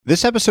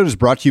This episode is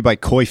brought to you by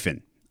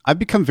Koifin. I've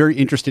become very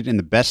interested in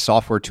the best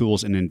software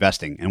tools in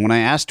investing, and when I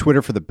asked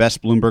Twitter for the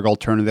best Bloomberg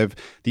alternative,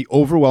 the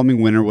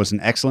overwhelming winner was an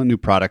excellent new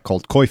product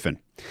called Koifin.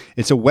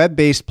 It's a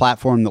web-based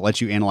platform that lets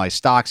you analyze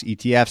stocks,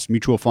 ETFs,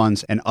 mutual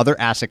funds, and other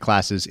asset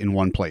classes in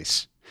one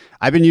place.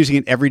 I've been using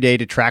it every day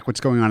to track what's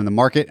going on in the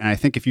market, and I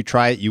think if you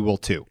try it, you will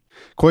too.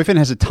 Koifin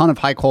has a ton of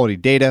high-quality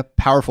data,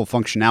 powerful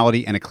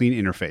functionality, and a clean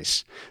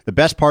interface. The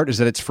best part is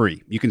that it's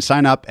free. You can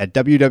sign up at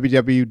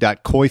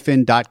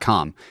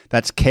www.koifin.com.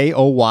 That's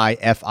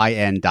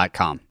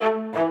Koyfin.com.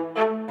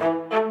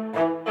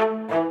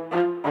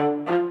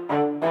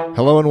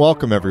 Hello and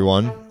welcome,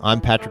 everyone. I'm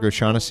Patrick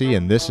O'Shaughnessy,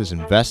 and this is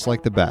Invest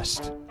Like the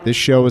Best. This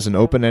show is an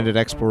open-ended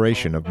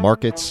exploration of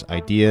markets,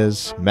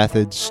 ideas,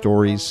 methods,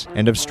 stories,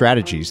 and of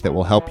strategies that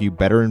will help you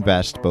better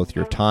invest both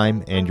your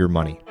time and your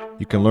money.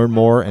 You can learn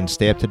more and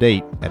stay up to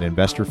date at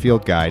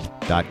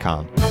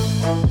investorfieldguide.com.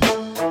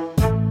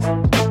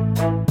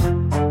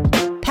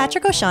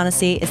 Patrick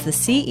O'Shaughnessy is the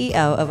CEO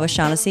of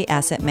O'Shaughnessy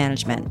Asset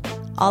Management.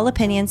 All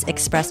opinions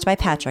expressed by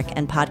Patrick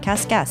and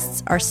podcast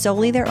guests are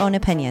solely their own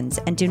opinions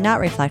and do not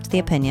reflect the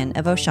opinion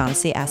of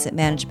O'Shaughnessy Asset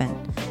Management.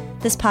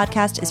 This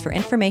podcast is for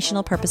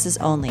informational purposes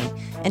only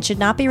and should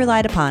not be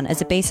relied upon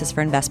as a basis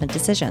for investment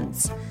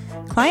decisions.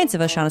 Clients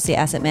of O'Shaughnessy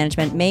Asset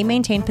Management may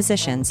maintain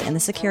positions in the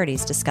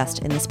securities discussed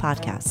in this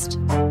podcast.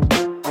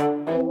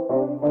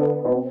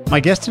 My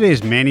guest today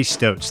is Manny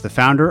Stotz, the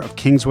founder of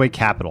Kingsway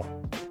Capital.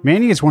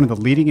 Manny is one of the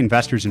leading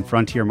investors in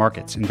frontier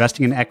markets,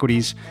 investing in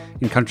equities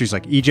in countries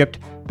like Egypt,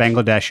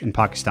 Bangladesh, and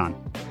Pakistan.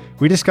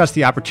 We discuss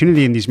the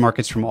opportunity in these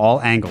markets from all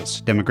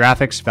angles: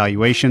 demographics,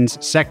 valuations,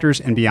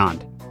 sectors, and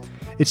beyond.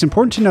 It's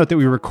important to note that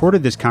we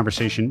recorded this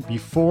conversation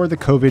before the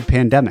COVID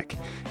pandemic,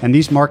 and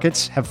these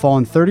markets have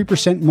fallen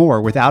 30%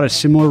 more without a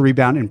similar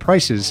rebound in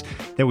prices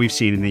that we've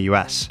seen in the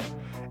US.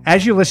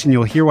 As you listen,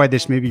 you'll hear why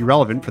this may be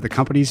relevant for the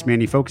companies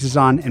Manny focuses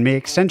on and may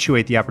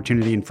accentuate the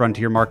opportunity in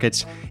frontier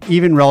markets,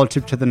 even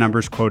relative to the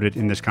numbers quoted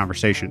in this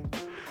conversation.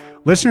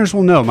 Listeners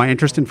will know my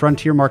interest in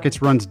frontier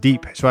markets runs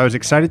deep, so I was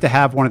excited to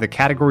have one of the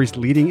category's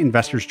leading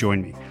investors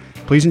join me.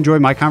 Please enjoy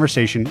my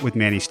conversation with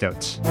Manny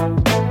Stotz.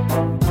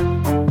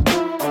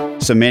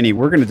 So Manny,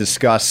 we're going to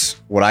discuss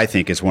what I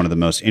think is one of the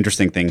most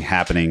interesting things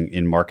happening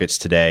in markets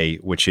today,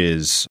 which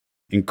is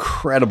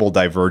incredible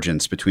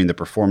divergence between the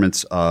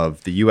performance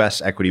of the U.S.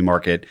 equity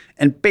market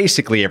and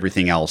basically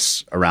everything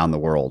else around the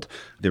world.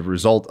 The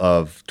result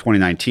of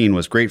 2019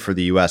 was great for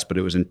the U.S., but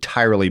it was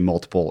entirely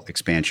multiple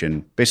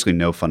expansion, basically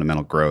no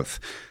fundamental growth.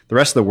 The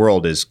rest of the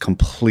world is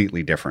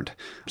completely different.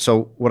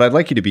 So what I'd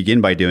like you to begin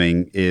by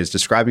doing is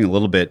describing a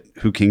little bit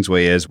who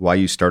Kingsway is, why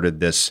you started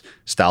this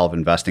style of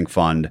investing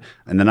fund,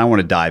 and then I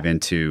want to dive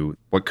into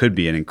what could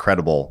be an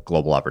incredible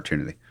global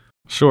opportunity.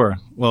 Sure.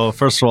 Well,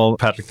 first of all,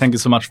 Patrick, thank you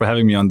so much for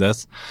having me on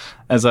this.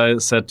 As I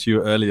said to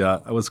you earlier,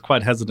 I was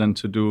quite hesitant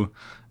to do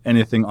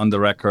anything on the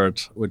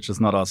record, which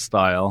is not our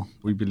style.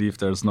 We believe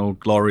there's no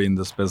glory in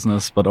this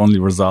business, but only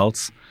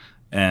results.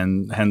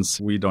 And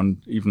hence, we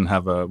don't even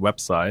have a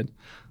website.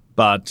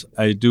 But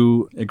I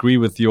do agree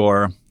with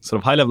your sort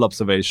of high-level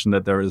observation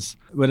that there is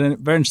a very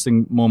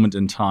interesting moment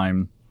in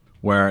time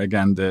where,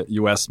 again, the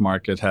US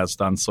market has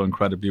done so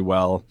incredibly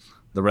well.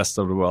 The rest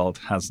of the world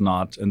has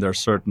not. And there are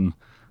certain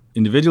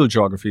individual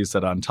geographies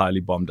that are entirely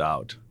bombed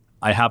out.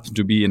 I happen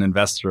to be an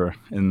investor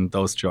in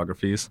those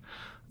geographies.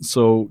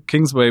 So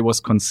Kingsway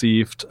was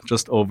conceived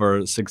just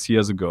over 6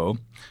 years ago.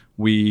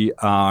 We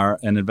are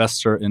an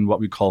investor in what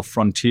we call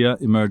frontier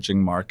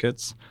emerging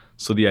markets.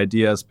 So the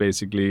idea is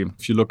basically,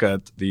 if you look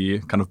at the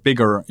kind of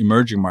bigger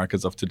emerging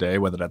markets of today,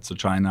 whether that's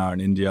China or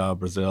India,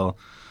 Brazil,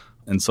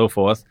 and so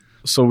forth.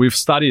 So we've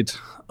studied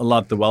a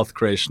lot the wealth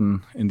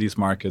creation in these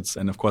markets.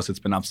 And of course, it's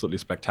been absolutely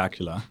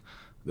spectacular.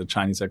 The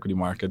Chinese equity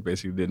market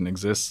basically didn't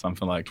exist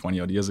something like 20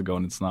 odd years ago,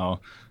 and it's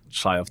now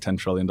shy of $10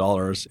 trillion.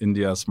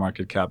 India's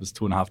market cap is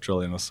 $2.5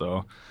 trillion or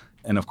so.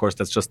 And of course,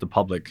 that's just the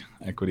public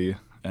equity.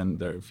 And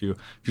there, if you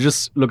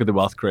just look at the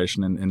wealth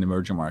creation in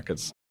emerging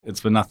markets,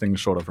 it's been nothing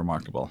short of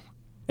remarkable.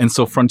 And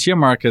so frontier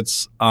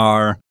markets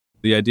are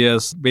the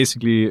ideas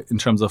basically in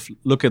terms of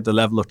look at the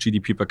level of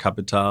GDP per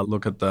capita,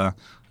 look at the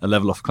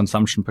level of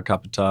consumption per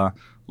capita,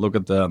 look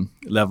at the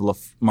level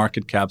of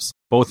market caps,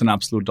 both in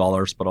absolute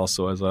dollars, but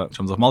also in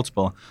terms of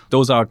multiple.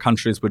 Those are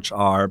countries which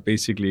are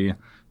basically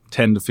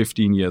 10 to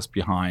 15 years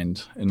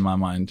behind, in my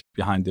mind,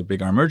 behind the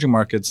bigger emerging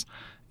markets.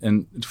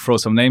 And to throw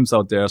some names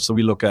out there, so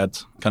we look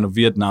at kind of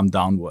Vietnam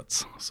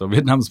downwards. So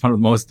Vietnam is one of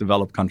the most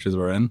developed countries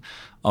we're in.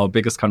 Our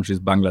biggest country is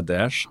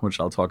Bangladesh, which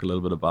I'll talk a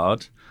little bit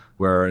about.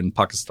 We're in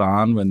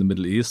Pakistan, we're in the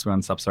Middle East, we're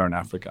in Sub-Saharan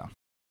Africa.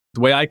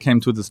 The way I came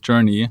to this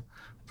journey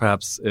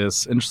perhaps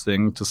is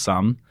interesting to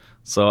some.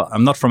 So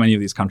I'm not from any of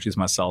these countries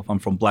myself. I'm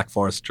from Black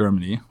Forest,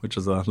 Germany, which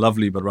is a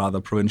lovely but rather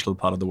provincial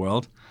part of the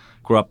world.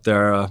 Grew up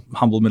there,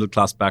 humble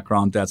middle-class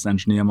background. Dad's an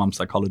engineer, mom's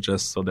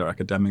psychologist, so they're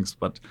academics,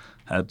 but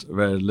had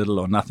very little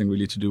or nothing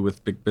really to do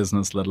with big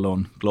business, let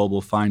alone global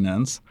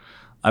finance.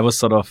 I was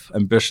sort of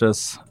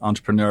ambitious,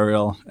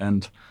 entrepreneurial,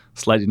 and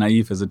slightly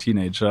naive as a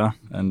teenager.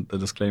 And the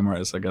disclaimer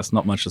is, I guess,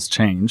 not much has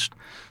changed.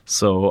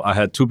 So I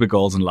had two big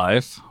goals in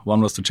life.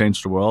 One was to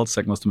change the world.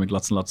 Second was to make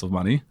lots and lots of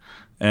money.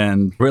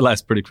 And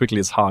realized pretty quickly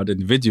it's hard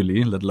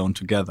individually, let alone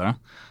together.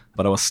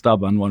 But I was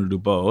stubborn, wanted to do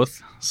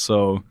both.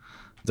 So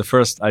the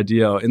first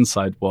idea or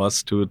insight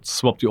was to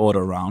swap the order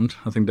around.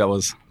 I think that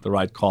was the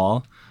right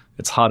call.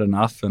 It's hard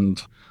enough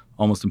and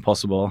almost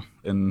impossible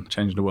in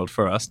changing the world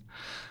first.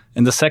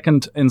 And the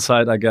second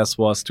insight, I guess,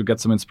 was to get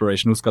some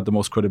inspiration. Who's got the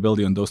most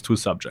credibility on those two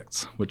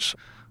subjects, which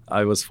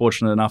I was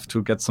fortunate enough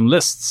to get some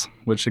lists,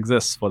 which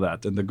exists for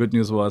that. And the good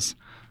news was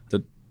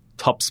the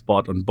top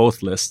spot on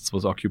both lists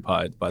was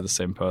occupied by the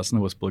same person,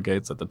 who was Bill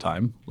Gates at the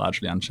time,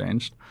 largely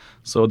unchanged.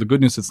 So the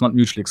good news, it's not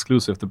mutually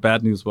exclusive. The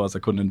bad news was I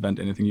couldn't invent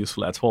anything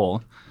useful at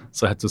all.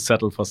 So I had to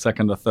settle for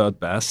second or third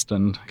best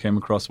and came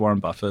across Warren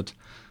Buffett,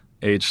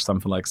 age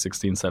something like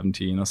 16,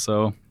 17 or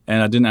so.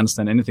 And I didn't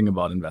understand anything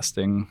about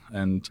investing.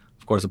 And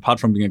of course, apart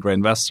from being a great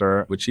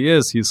investor, which he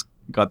is, he's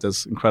got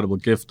this incredible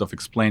gift of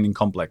explaining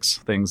complex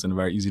things in a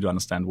very easy to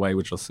understand way,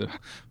 which was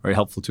very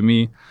helpful to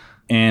me.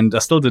 And I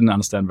still didn't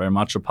understand very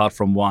much apart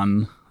from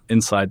one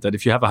insight that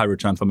if you have a high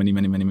return for many,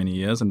 many, many, many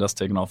years, and does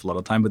take an awful lot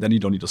of time, but then you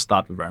don't need to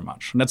start with very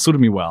much. And that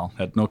suited me well.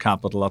 I had no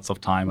capital, lots of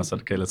time. I said,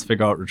 okay, let's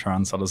figure out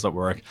returns. How does that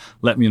work?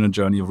 Let me on a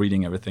journey of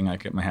reading everything I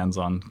get my hands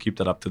on, keep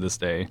that up to this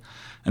day.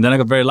 And then I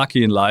got very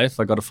lucky in life.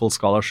 I got a full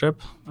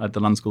scholarship at the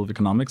London School of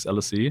Economics,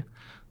 LSE,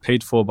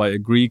 paid for by a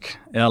Greek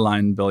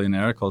airline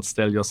billionaire called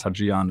Stelios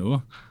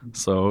Hagianou.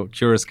 So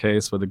curious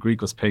case where the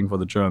Greek was paying for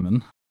the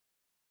German.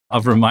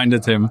 I've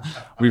reminded him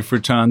we've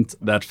returned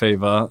that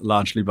favor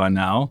largely by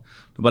now.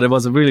 But it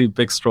was a really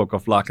big stroke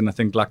of luck. And I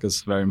think luck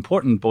is very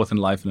important, both in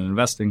life and in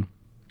investing,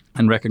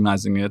 and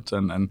recognizing it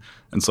and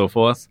so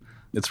forth.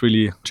 It's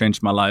really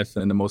changed my life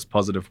in the most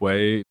positive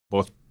way.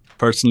 Both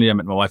personally, I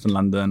met my wife in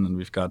London, and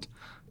we've got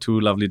two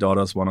lovely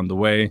daughters, one on the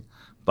way,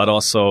 but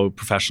also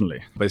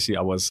professionally. Basically,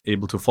 I was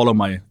able to follow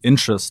my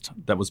interest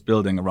that was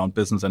building around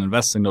business and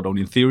investing, not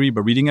only in theory,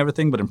 by reading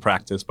everything, but in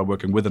practice, by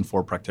working with and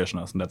for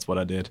practitioners. And that's what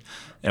I did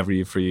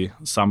every free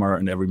summer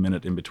and every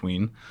minute in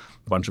between.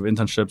 A bunch of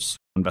internships,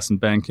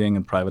 investment banking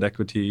and private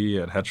equity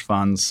and hedge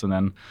funds. And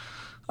then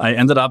I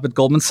ended up at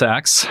Goldman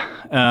Sachs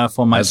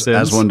for my sins.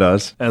 As one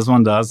does. As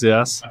one does,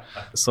 yes.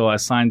 So I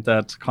signed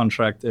that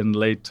contract in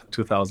late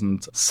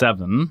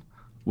 2007.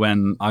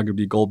 When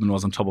arguably Goldman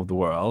was on top of the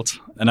world.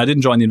 And I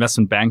didn't join the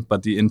investment bank,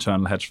 but the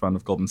internal hedge fund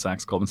of Goldman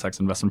Sachs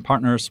Investment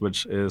Partners,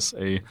 which is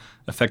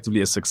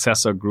effectively a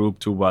successor group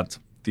to what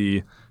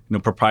the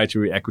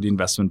proprietary equity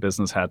investment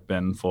business had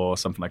been for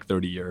something like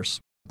 30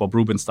 years. Bob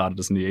Rubin started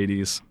this in the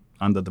 80s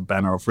under the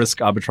banner of risk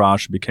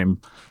arbitrage,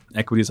 became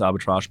equities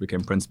arbitrage,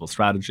 became principal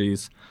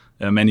strategies.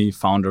 Many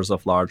founders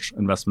of large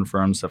investment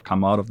firms have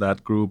come out of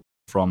that group,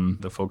 from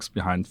the folks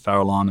behind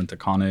Farallon and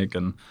Taconic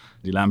and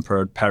Lee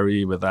Lampert,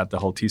 Perry, with that, the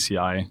whole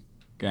TCI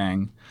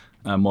gang.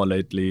 More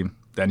lately,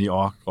 Danny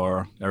Ock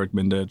or Eric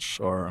Mindich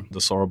or the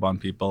Soroban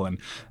people. And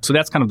so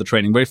that's kind of the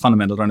training, very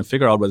fundamental, trying to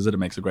figure out what is it that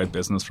makes a great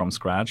business from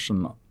scratch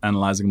and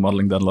analyzing,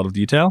 modeling that in a lot of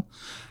detail.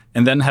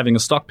 And then having a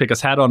stock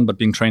picker's hat on, but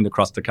being trained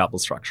across the capital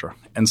structure.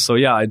 And so,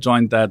 yeah, I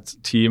joined that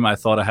team. I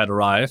thought I had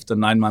arrived. And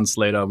 9 months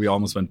later, we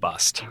almost went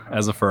bust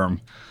as a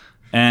firm.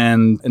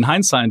 And in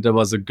hindsight, that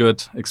was a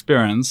good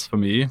experience for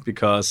me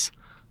because,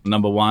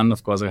 number one,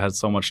 of course, I had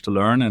so much to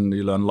learn, and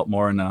you learn a lot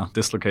more in a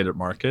dislocated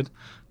market.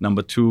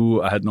 Number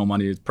two, I had no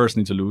money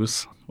personally to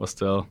lose, was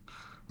still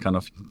kind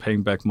of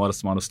paying back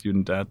modest amount of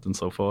student debt and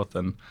so forth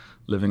and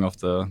living off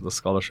the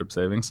scholarship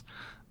savings.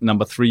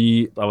 Number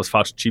three, I was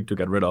far too cheap to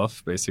get rid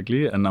of,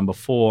 basically. And number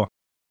four,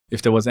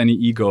 if there was any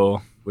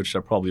ego, which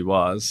there probably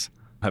was,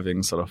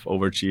 having sort of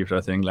overachieved, I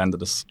think, landed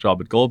this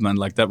job at Goldman,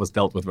 like that was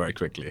dealt with very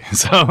quickly.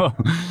 So,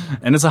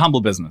 and it's a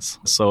humble business.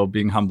 So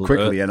being humble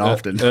quickly and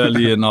often,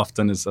 early and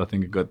often is, I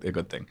think, a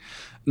good thing.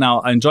 Now,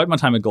 I enjoyed my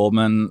time at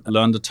Goldman,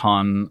 learned a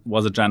ton,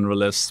 was a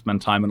generalist,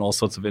 spent time in all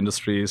sorts of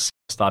industries,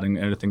 starting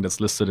anything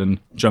that's listed in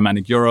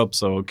Germanic Europe,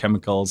 so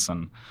chemicals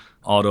and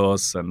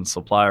autos and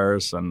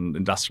suppliers and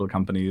industrial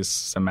companies,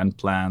 cement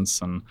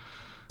plants, and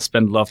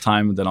spent a lot of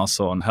time then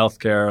also on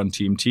healthcare and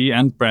TMT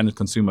and branded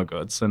consumer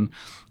goods. And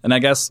I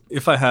guess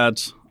if I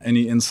had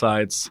any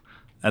insights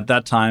at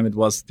that time, it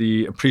was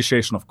the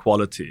appreciation of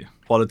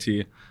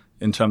quality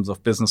in terms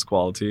of business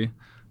quality,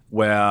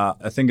 where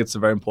I think it's a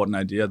very important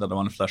idea that I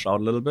want to flesh out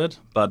a little bit.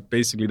 But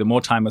basically, the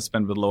more time I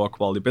spend with lower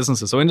quality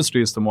businesses or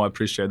industries, the more I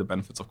appreciate the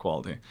benefits of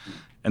quality.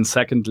 And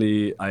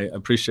secondly, I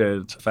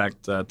appreciate the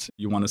fact that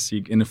you want to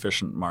seek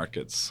inefficient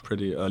markets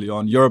pretty early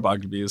on. Europe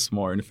arguably is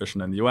more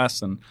inefficient than the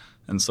US, and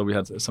so we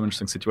had some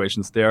interesting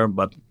situations there,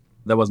 but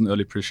that was an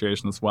early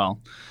appreciation as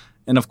well.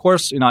 And of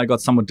course, I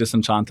got somewhat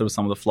disenchanted with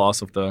some of the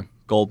flaws of the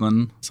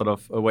Goldman sort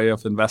of a way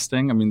of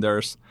investing. I mean,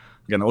 there's,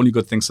 again, only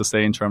good things to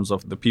say in terms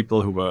of the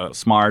people who were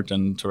smart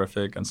and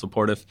terrific and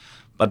supportive.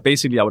 But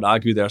basically, I would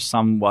argue there's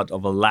somewhat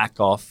of a lack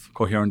of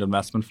coherent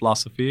investment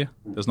philosophy.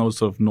 There's no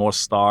sort of North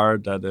Star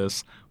that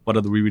is, what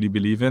do we really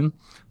believe in?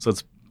 So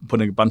it's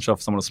putting a bunch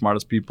of some of the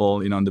smartest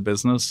people, in the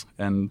business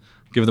and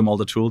give them all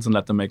the tools and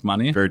let them make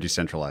money. Very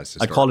decentralized.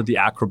 I call it the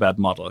acrobat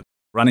model.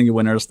 running your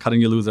winners,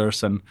 cutting your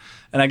losers. And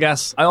I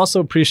guess I also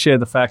appreciate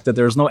the fact that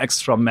there's no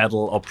extra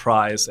medal or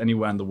prize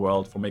anywhere in the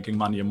world for making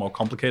money a more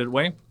complicated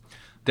way.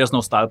 There's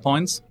no style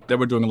points. They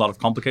were doing a lot of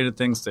complicated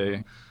things.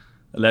 They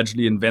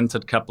allegedly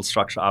invented capital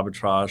structure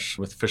arbitrage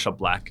with Fisher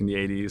Black in the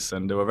 80s.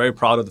 And they were very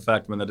proud of the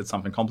fact when they did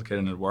something complicated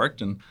and it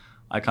worked. And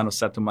I kind of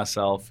said to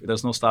myself,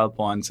 there's no style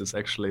points. It's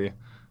actually,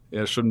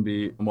 it shouldn't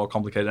be more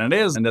complicated than it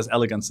is. And there's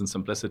elegance and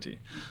simplicity.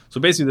 So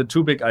basically the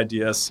two big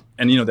ideas,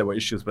 and there were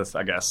issues with,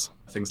 I guess,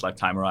 things like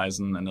time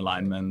horizon and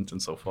alignment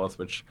and so forth,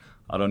 which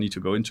I don't need to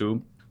go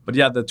into. But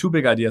yeah, the two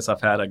big ideas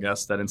I've had, I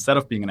guess, that instead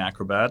of being an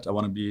acrobat, I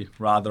want to be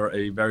rather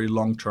a very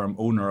long-term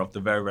owner of the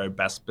very, very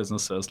best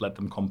businesses, let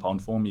them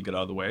compound for me, get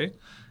out of the way.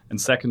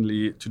 And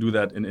secondly, to do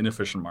that in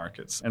inefficient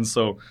markets. And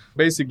so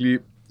basically,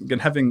 again,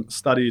 having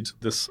studied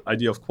this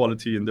idea of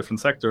quality in different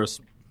sectors,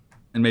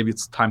 and maybe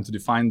it's time to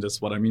define this,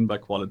 what I mean by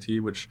quality,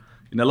 which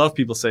a lot of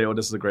people say, oh,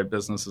 this is a great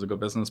business, this is a good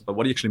business. But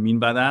what do you actually mean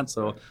by that?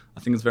 So I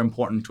think it's very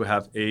important to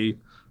have a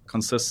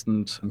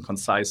consistent and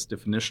concise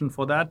definition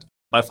for that.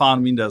 By far, I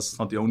mean, that's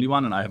not the only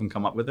one, and I haven't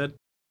come up with it.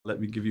 Let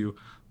me give you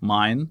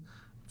mine.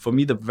 For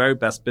me, the very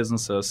best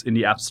businesses in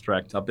the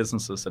abstract are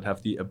businesses that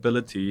have the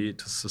ability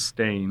to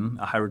sustain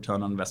a high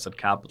return on invested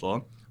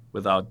capital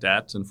without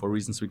debt and for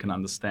reasons we can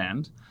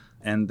understand.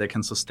 And they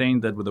can sustain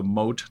that with a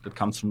moat that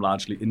comes from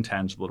largely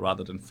intangible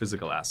rather than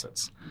physical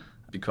assets,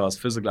 because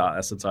physical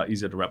assets are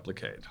easier to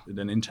replicate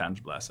than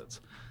intangible assets.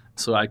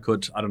 So I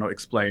could,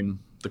 explain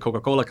the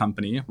Coca-Cola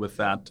company with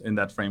that in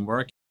that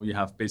framework. You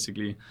have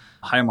basically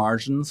high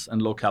margins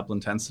and low capital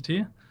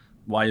intensity.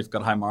 Why you've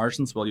got high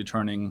margins? Well, you're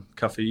turning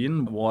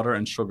caffeine, water,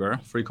 and sugar,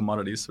 free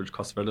commodities, which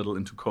cost very little,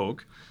 into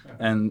Coke.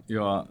 And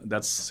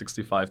that's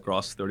 65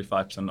 gross,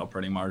 35%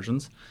 operating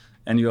margins.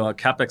 And your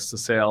capex to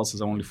sales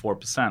is only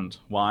 4%.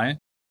 Why?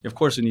 Of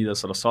course, you need a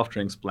sort of soft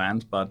drinks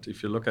plant, but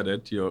if you look at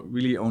it, you're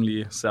really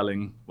only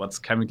selling what's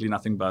chemically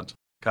nothing but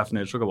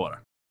caffeinated sugar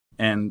water.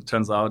 And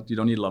turns out you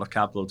don't need a lot of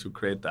capital to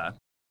create that.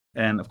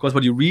 And of course,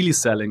 what you're really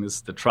selling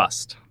is the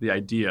trust, the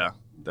idea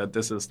that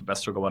this is the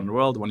best sugar water in the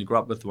world, the one you grew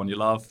up with, the one you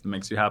love, that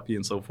makes you happy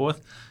and so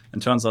forth.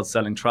 And turns out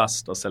selling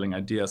trust or selling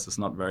ideas is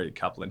not very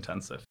capital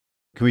intensive.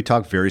 Can we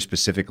talk very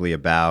specifically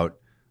about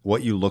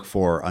what you look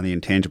for on the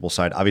intangible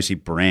side? Obviously,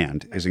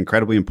 brand is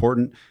incredibly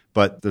important,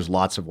 but there's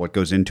lots of what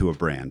goes into a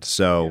brand.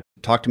 So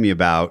talk to me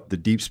about the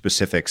deep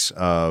specifics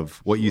of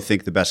what you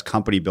think the best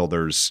company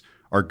builders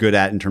are good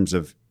at in terms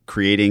of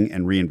creating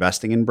and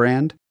reinvesting in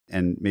brand,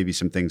 and maybe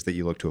some things that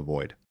you look to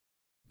avoid.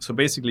 So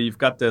basically, you've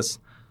got this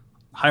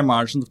high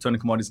margins of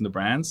turning commodities into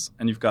brands,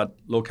 and you've got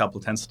low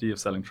capital intensity of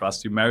selling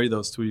trust. You marry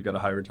those two, you get a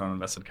high return on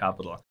invested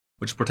capital,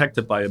 which is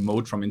protected by a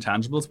moat from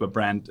intangibles, but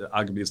brand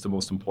arguably is the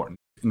most important.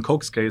 In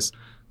Coke's case,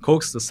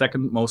 Coke's the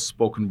second most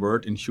spoken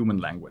word in human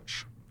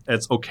language.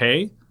 It's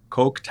okay,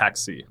 Coke,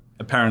 taxi,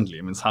 apparently.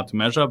 I mean, it's hard to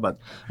measure, but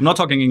I'm not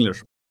talking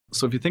English.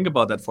 So if you think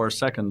about that for a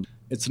second,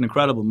 it's an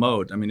incredible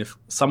moat. I mean, if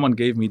someone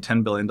gave me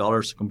 $10 billion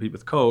to compete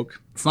with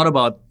Coke, it's not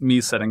about me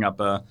setting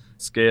up a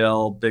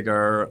scale,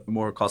 bigger,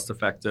 more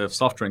cost-effective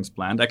soft drinks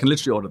plant. I can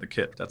literally order the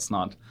kit. That's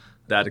not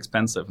that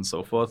expensive and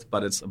so forth.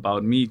 But it's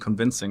about me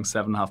convincing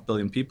 7.5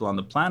 billion people on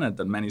the planet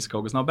that Manny's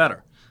Coke is now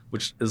better,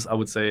 which is, I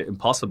would say,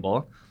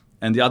 impossible.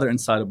 And the other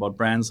insight about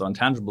brands or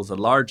intangibles at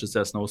large is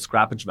there's no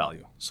scrappage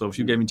value. So if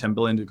you gave me $10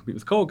 billion to compete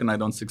with Coke and I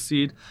don't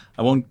succeed,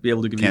 I won't be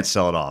able to give you... Can't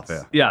sell it off,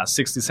 yeah. Yeah,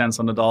 60 cents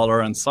on the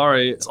dollar, and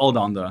sorry, it's all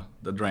down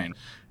the drain.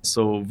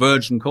 So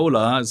Virgin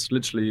Cola is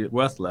literally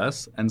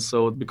worthless. And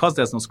so because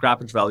there's no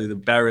scrappage value, the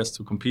barriers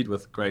to compete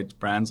with great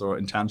brands or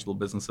intangible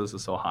businesses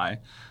is so high.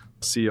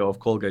 CEO of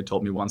Colgate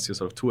told me once you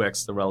sort of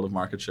 2x the relative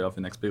market share of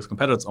the next biggest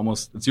competitor,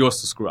 it's yours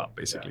to screw up,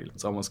 basically. Yeah.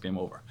 It's almost game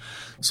over.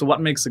 So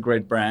what makes a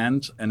great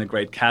brand and a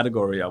great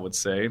category, I would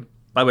say?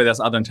 By the way, there's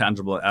other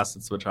intangible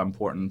assets which are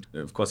important.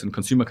 Of course, in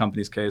consumer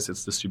companies' case,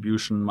 it's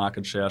distribution,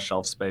 market share,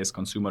 shelf space,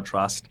 consumer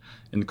trust.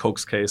 In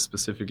Coke's case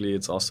specifically,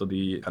 it's also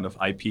the kind of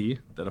IP,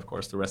 that of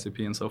course the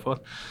recipe and so forth.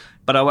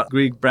 But I would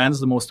agree brand is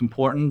the most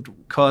important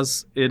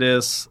because it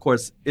is, of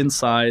course,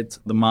 inside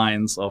the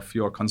minds of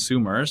your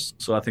consumers.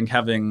 So I think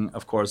having,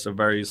 of course, a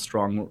very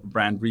strong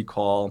brand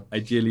recall,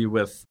 ideally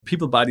with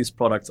people buy these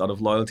products out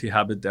of loyalty,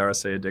 habit, dare I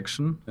say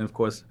addiction. And of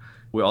course,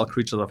 we're all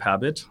creatures of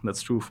habit.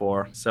 That's true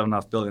for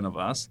 7.5 billion of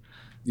us.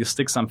 You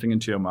stick something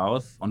into your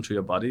mouth, onto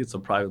your body. It's a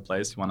private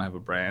place. You want to have a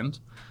brand.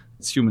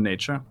 It's human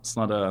nature. It's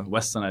not a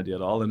Western idea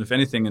at all. And if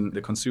anything, in the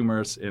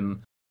consumers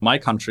in my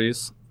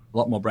countries, a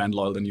lot more brand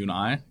loyal than you and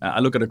I. I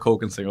look at a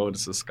Coke and say, oh,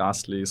 this is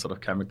ghastly sort of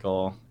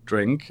chemical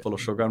drink full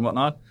of sugar and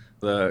whatnot.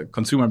 The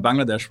consumer in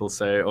Bangladesh will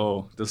say,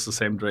 oh, this is the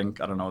same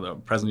drink, I don't know, the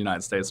President of the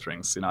United States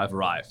drinks. I've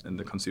arrived in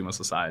the consumer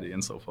society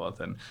and so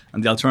forth. And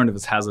the alternative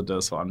is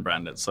hazardous or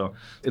unbranded. So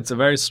it's a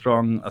very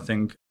strong, I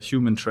think,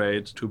 human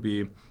trait to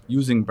be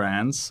using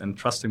brands and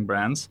trusting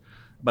brands.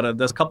 But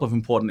there's a couple of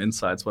important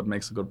insights, what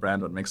makes a good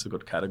brand, what makes a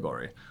good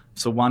category.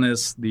 So one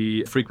is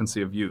the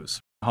frequency of use.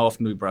 How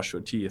often do you brush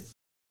your teeth?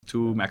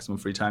 2, maximum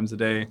 3 times a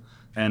day.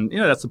 And,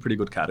 that's a pretty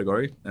good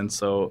category. And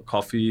so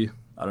coffee,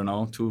 I don't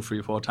know, 2,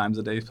 3, 4 times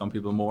a day, some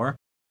people more.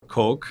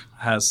 Coke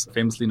has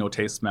famously no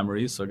taste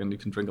memory. So again, you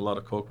can drink a lot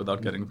of Coke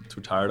without getting too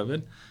tired of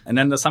it. And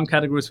then there's some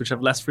categories which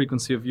have less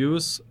frequency of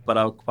use, but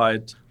are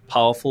quite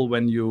powerful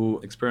when you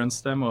experience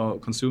them or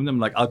consume them,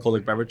 like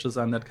alcoholic beverages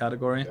are in that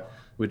category,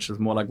 which is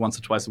more like once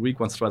or twice a week,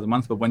 once or twice a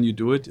month. But when you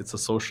do it, it's a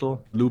social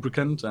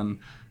lubricant. And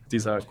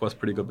these are, of course,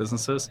 pretty good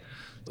businesses.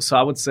 So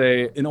I would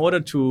say in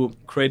order to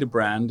create a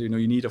brand, you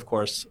need, of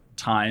course,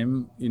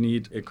 time. You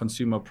need a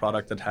consumer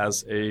product that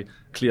has a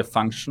clear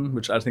function,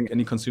 which I think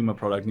any consumer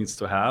product needs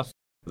to have.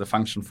 The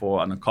function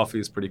for coffee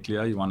is pretty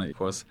clear. You want to, of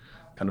course,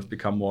 kind of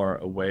become more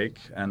awake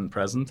and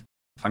present.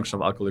 Function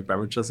of alcoholic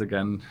beverages,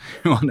 again,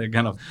 you want to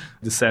kind of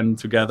descend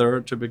together,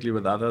 typically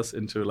with others,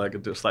 into like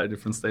a slightly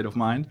different state of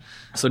mind.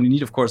 So you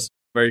need, of course,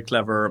 very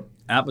clever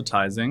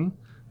advertising.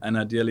 And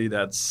ideally,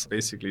 that's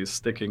basically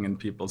sticking in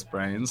people's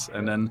brains.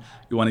 And then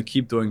you want to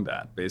keep doing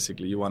that,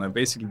 basically. You want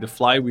to the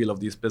flywheel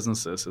of these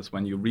businesses is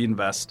when you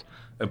reinvest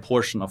a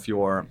portion of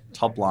your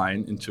top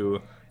line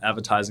into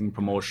advertising,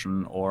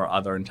 promotion, or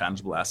other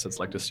intangible assets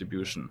like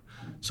distribution.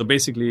 So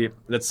basically,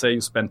 let's say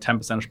you spend 10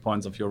 percentage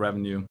points of your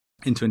revenue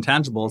into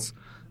intangibles.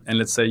 And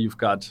let's say we've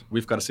got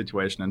a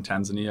situation in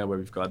Tanzania where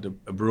we've got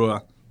a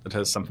brewer that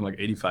has something like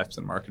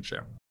 85% market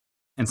share.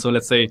 And so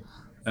let's say,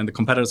 and the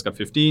competitor's got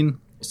 15.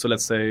 So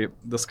let's say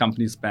this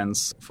company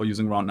spends, for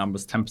using round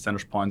numbers, 10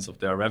 percentage points of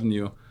their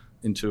revenue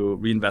into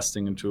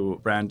reinvesting into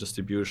brand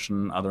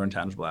distribution, other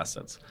intangible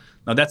assets.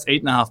 Now that's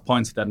 8.5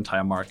 points of that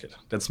entire market.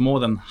 That's more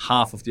than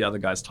half of the other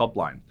guy's top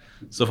line.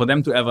 So for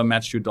them to ever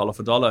match you dollar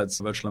for dollar, it's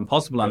virtually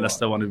impossible unless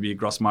they want to be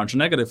gross margin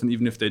negative. And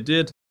even if they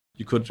did,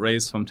 you could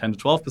raise from 10 to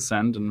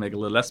 12% and make a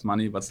little less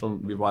money, but still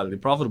be wildly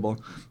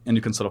profitable. And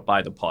you can sort of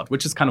buy the pot,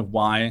 which is kind of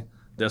why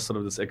there's sort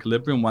of this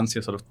equilibrium. Once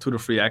you're sort of 2 to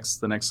 3x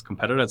the next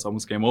competitor, it's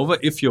almost game over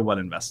if you're well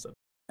invested.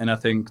 And I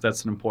think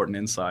that's an important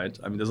insight.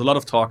 I mean, there's a lot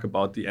of talk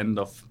about the end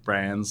of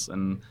brands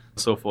and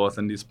so forth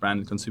and these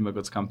branded consumer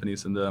goods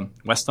companies in the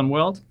Western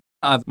world.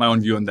 I have my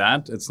own view on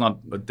that. It's not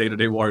a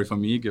day-to-day worry for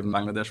me, given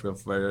Bangladesh, we're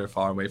very, very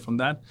far away from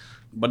that.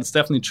 But it's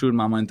definitely true in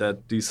my mind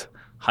that these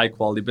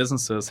high-quality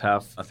businesses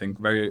have, I think,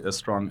 very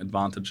strong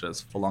advantages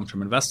for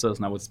long-term investors,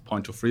 and I would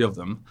point to 3 of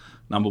them.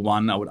 Number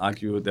one, I would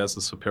argue there's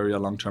a superior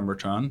long-term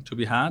return to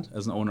be had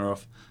as an owner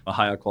of a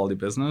higher-quality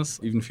business,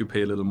 even if you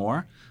pay a little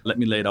more. Let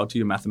me lay it out to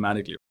you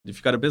mathematically. If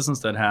you've got a business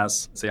that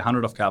has, say,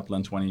 100 of capital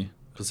and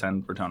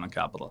 20% return on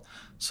capital,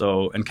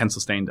 and can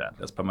sustain that,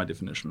 as per my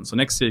definition. So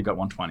next year, you got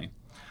 120.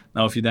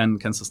 Now, if you then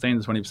can sustain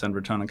the 20%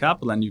 return on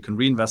capital and you can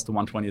reinvest the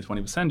 120 or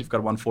 20%, you've got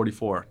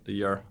 144 the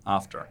year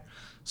after.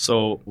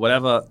 So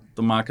whatever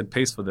the market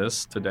pays for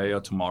this today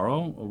or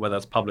tomorrow, whether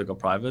it's public or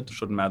private,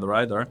 shouldn't matter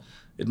either.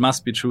 It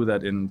must be true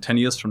that in 10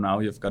 years from now,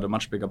 you've got a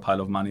much bigger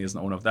pile of money as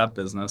an owner of that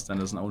business than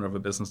as an owner of a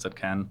business that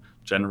can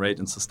generate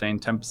and sustain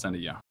 10% a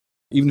year,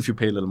 even if you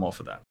pay a little more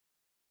for that.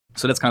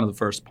 So that's kind of the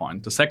first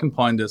point. The second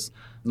point is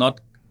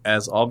not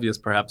as obvious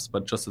perhaps,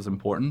 but just as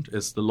important,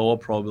 is the lower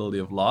probability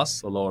of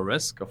loss or lower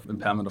risk of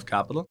impairment of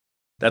capital.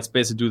 That's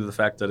basically due to the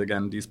fact that,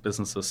 again, these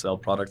businesses sell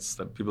products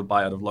that people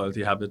buy out of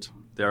loyalty habit.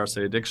 There is,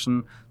 say,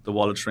 addiction. The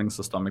wallet shrinks,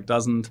 the stomach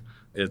doesn't.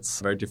 It's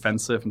very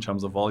defensive in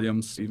terms of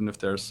volumes. Even if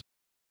there's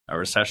a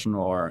recession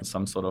or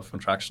some sort of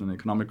contraction in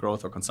economic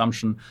growth or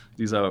consumption,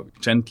 these are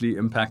gently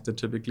impacted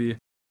typically.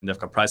 And they've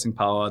got pricing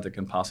power. They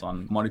can pass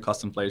on commodity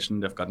cost inflation.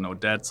 They've got no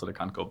debt, so they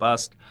can't go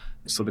bust.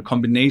 So the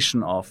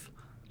combination of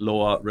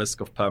lower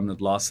risk of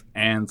permanent loss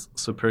and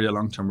superior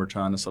long-term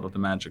return is sort of the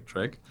magic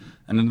trick.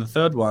 And then the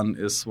third one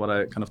is what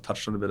I kind of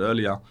touched on a bit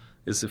earlier,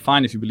 is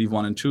fine if you believe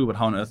 1 and 2, but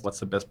how on earth, what's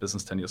the best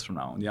business 10 years from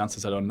now? And the answer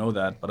is I don't know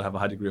that, but I have a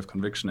high degree of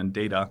conviction and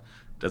data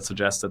that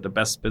suggests that the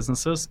best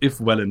businesses, if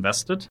well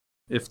invested,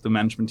 if the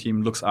management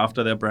team looks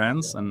after their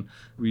brands and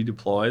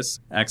redeploys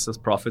excess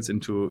profits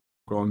into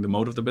growing the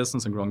moat of the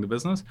business and growing the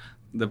business,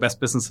 the best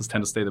businesses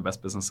tend to stay the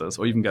best businesses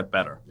or even get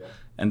better. Yeah.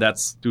 And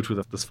that's due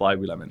to this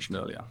flywheel I mentioned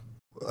earlier.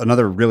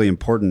 Another really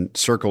important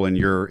circle in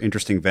your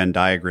interesting Venn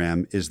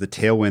diagram is the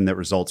tailwind that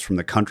results from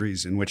the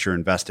countries in which you're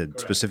invested,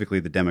 correct, specifically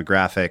the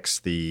demographics,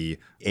 the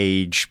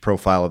age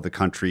profile of the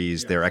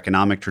countries, their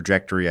economic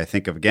trajectory. I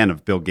think of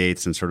Bill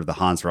Gates and sort of the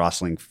Hans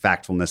Rosling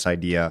factfulness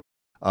idea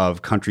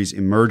of countries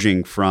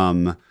emerging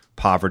from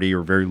poverty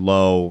or very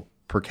low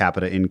per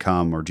capita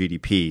income or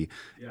GDP,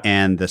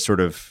 and the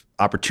sort of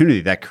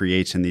opportunity that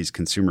creates in these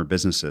consumer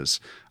businesses.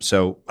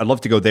 So I'd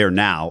love to go there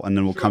now, and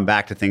then we'll come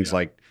back to things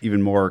like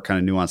even more kind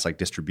of nuanced like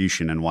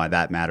distribution and why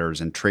that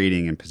matters and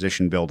trading and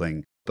position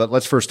building. But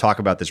let's first talk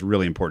about this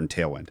really important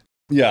tailwind.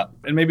 Yeah,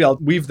 and maybe I'll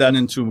weave that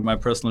into my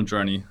personal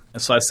journey.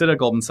 So I sit at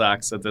Goldman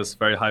Sachs at this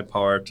very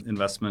high-powered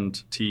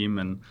investment team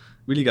and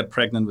really got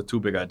pregnant with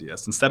 2 big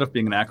ideas. Instead of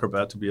being an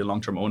acrobat, to be a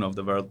long-term owner of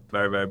the very,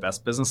 very, very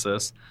best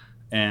businesses.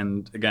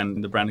 And again,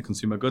 in the branded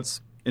consumer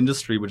goods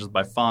industry, which is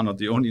by far not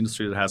the only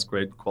industry that has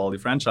great quality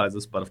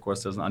franchises, but of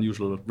course there's an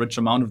unusual rich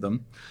amount of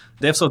them,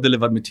 they've sort of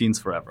delivered mid-teens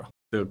forever.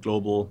 They're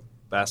global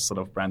best sort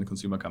of branded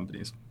consumer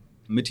companies.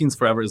 Mid-teens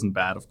forever isn't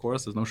bad, of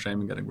course. There's no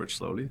shame in getting rich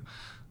slowly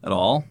at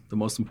all. The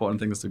most important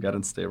thing is to get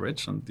and stay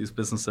rich. And these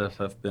businesses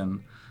have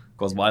been, of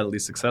course, wildly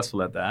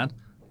successful at that.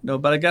 No,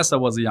 but I guess I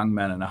was a young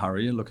man in a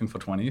hurry looking for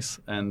 20s.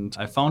 And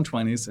I found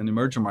 20s in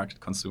emerging market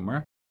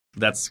consumer.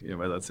 That's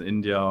whether it's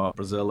India or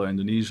Brazil or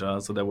Indonesia.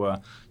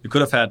 So you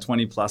could have had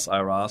 20 plus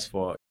IRAs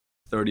for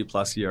 30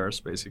 plus years,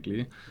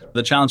 basically.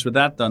 The challenge with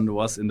that then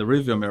was in the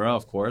rearview mirror,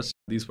 of course.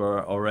 These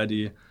were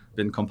already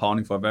been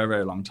compounding for a very,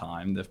 very long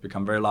time. They've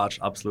become very large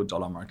absolute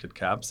dollar market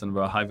caps and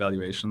were high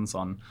valuations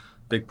on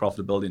big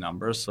profitability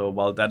numbers. So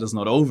while that is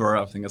not over,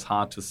 I think it's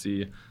hard to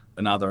see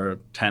another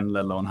 10,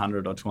 let alone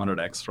 100 or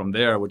 200x from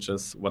there, which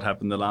is what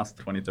happened the last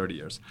 20, 30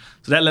 years.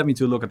 So that led me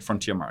to look at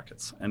frontier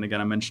markets. And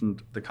again, I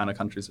mentioned the kind of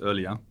countries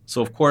earlier.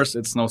 So of course,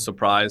 it's no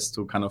surprise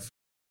to kind of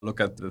look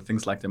at the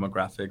things like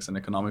demographics and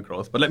economic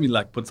growth. But let me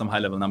put some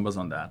high-level numbers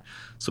on that.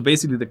 So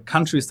basically, the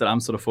countries that I'm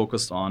sort of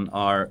focused on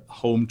are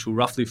home to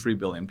roughly 3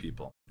 billion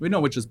people. We know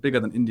which is bigger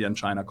than India and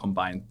China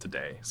combined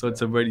today. So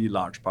it's a very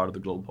large part of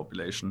the global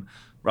population,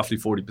 roughly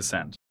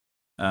 40%.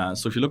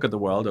 So if you look at the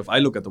world, if I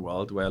look at the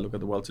world, where I look at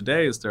the world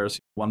today is there's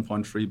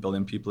 1.3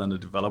 billion people in the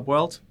developed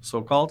world,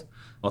 so-called,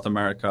 North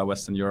America,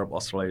 Western Europe,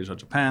 Australasia,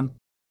 Japan.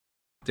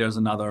 There's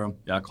another,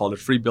 call it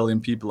 3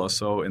 billion people or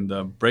so in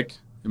the BRIC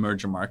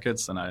emerging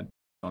markets, and I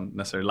don't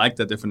necessarily like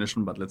that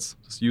definition, but let's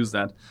just use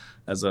that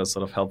as a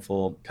sort of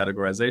helpful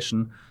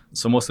categorization.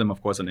 So most of them,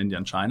 of course, in India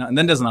and China. And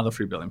then there's another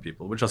 3 billion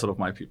people, which are sort of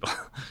my people.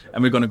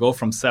 And we're going to go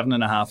from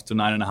 7.5 to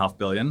 9.5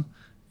 billion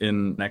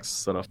in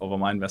next sort of over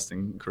my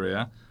investing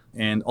career.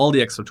 And all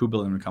the extra 2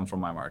 billion will come from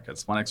my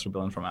markets, 1 extra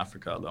billion from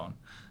Africa alone.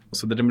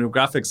 So the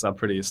demographics are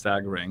pretty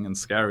staggering and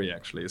scary,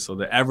 actually. So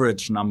the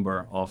average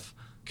number of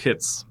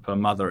kids per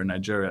mother in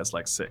Nigeria is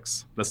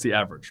 6. That's the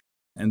average.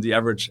 And the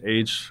average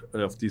age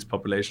of these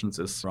populations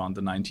is around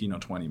the 19 or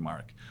 20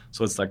 mark.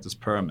 So it's like this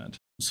pyramid.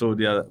 So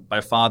they are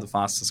by far the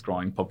fastest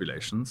growing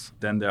populations.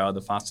 Then there are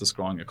the fastest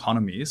growing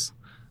economies.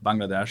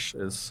 Bangladesh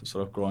is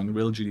sort of growing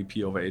real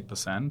GDP over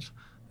 8%.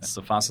 It's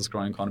the fastest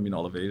growing economy in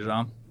all of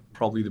Asia.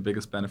 Probably the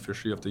biggest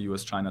beneficiary of the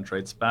US-China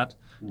trade spat,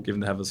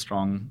 given they have a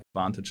strong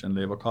advantage in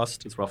labor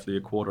cost. It's roughly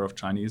a quarter of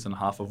Chinese and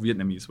half of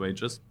Vietnamese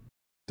wages.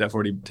 They've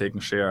already taken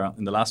share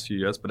in the last few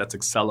years, but that's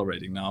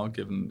accelerating now,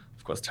 given,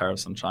 of course,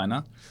 tariffs on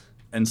China.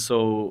 And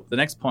so the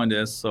next point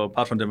is, so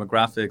apart from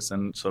demographics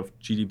and sort of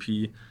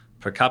GDP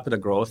per capita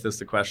growth, is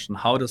the question,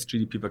 how does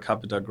GDP per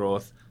capita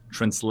growth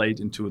translate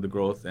into the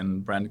growth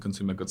in branded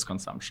consumer goods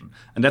consumption?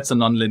 And that's a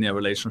nonlinear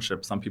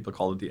relationship. Some people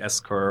call it the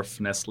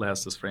S-curve. Nestle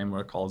has this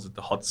framework, calls it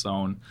the hot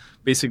zone.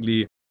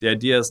 Basically, the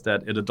idea is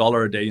that at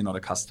 $1 a day, you're not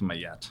a customer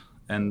yet.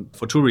 And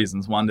for 2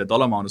 reasons. One, the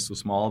dollar amount is too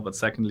small. But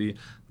secondly,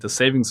 the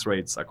savings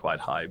rates are quite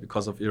high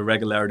because of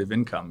irregularity of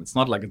income. It's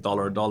not like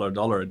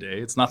 $1 a day.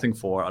 It's nothing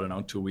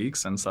for, 2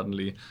 weeks and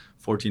suddenly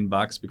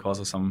 $14 because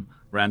of some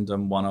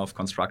random one-off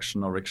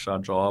construction or rickshaw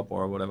job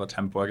or whatever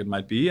temp work it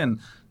might be.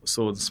 And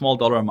so the small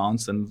dollar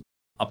amounts and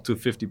up to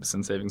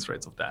 50% savings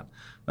rates of that.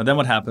 Now then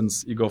what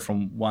happens, you go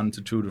from 1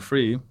 to 2 to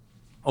 3.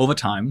 Over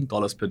time,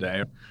 dollars per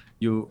day,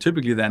 you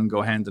typically then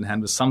go hand in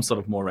hand with some sort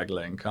of more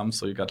regular income.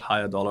 So you got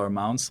higher dollar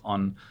amounts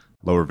on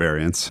lower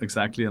variance.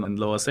 Exactly, and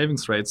lower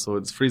savings rates, so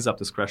it frees up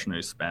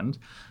discretionary spend.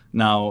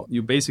 Now,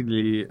 you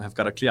basically have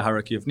got a clear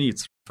hierarchy of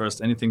needs.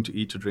 First, anything to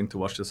eat, to drink, to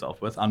wash yourself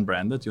with,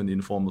 unbranded, you're in the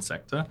informal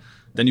sector.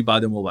 Then you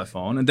buy the mobile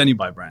phone, and then you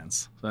buy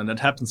brands. So, and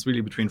that happens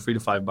really between $3 to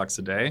 $5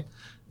 a day,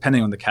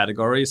 depending on the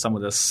category. Some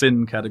of the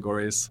sin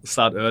categories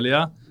start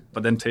earlier,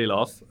 but then tail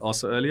off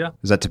also earlier.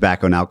 Is that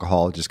tobacco and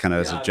alcohol, just kind of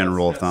as a general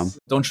rule of thumb?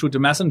 Don't shoot the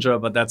messenger,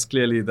 but that's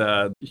clearly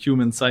the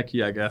human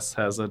psyche, I guess,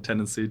 has a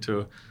tendency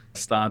to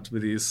start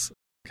with these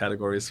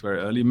categories very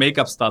early.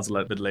 Makeup starts a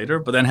little bit later,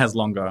 but then has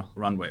longer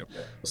runway.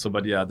 So,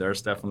 but yeah,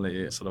 there's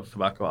definitely sort of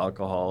tobacco,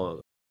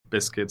 alcohol,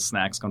 biscuits,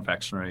 snacks,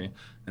 confectionery,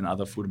 and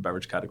other food and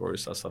beverage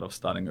categories are sort of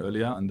starting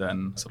earlier. And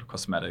then sort of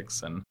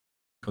cosmetics and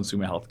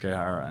consumer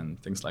healthcare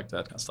and things like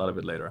that start a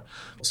bit later.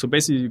 So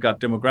basically, you got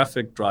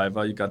demographic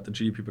driver, you got the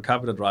GDP per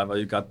capita driver,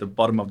 you got the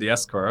bottom of the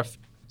S-curve.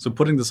 So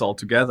putting this all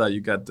together,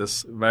 you get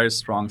this very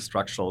strong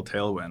structural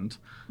tailwind.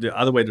 The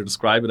other way to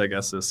describe it, I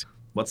guess, is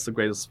what's the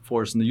greatest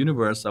force in the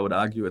universe? I would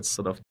argue it's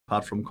sort of,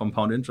 apart from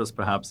compound interest,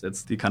 perhaps,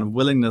 it's the kind of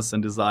willingness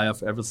and desire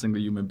for every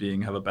single human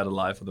being have a better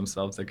life for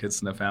themselves, their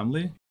kids, and their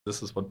family.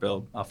 This is what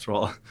built, after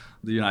all,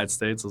 the United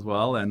States as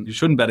well. And you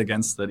shouldn't bet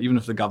against it, even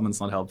if the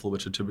government's not helpful,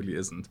 which it typically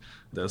isn't.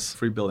 There's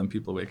 3 billion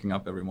people waking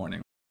up every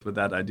morning with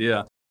that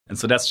idea. And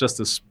so that's just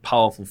this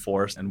powerful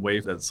force and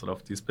wave that sort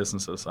of these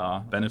businesses are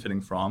benefiting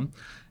from.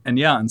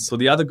 And so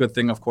the other good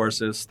thing, of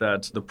course, is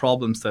that the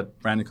problems that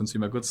branded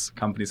consumer goods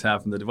companies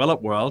have in the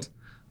developed world,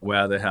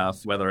 where they have,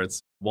 whether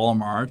it's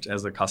Walmart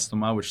as a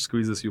customer, which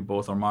squeezes you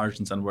both on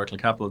margins and working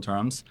capital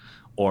terms,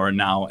 or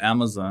now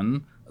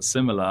Amazon,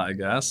 similar, I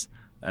guess,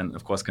 and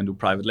of course can do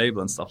private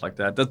label and stuff like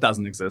that. That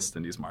doesn't exist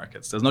in these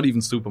markets. There's not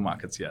even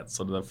supermarkets yet.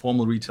 So the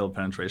formal retail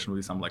penetration will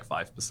be something like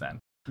 5%,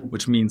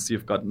 which means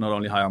you've got not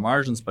only higher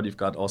margins, but you've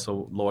got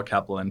also lower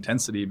capital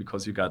intensity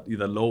because you've got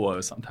either lower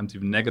or sometimes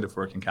even negative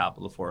working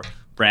capital for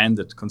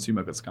branded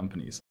consumer goods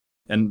companies.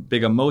 And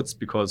bigger moats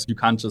because you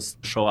can't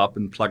just show up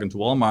and plug into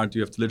Walmart.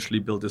 You have to literally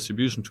build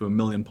distribution to 1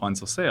 million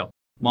points of sale.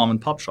 Mom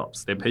and pop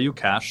shops, they pay you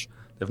cash.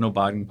 They have no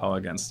bargaining power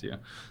against you.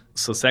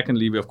 So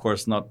secondly, we're of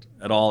course not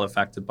at all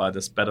affected by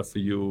this better for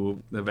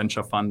you, the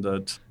venture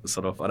funded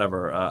sort of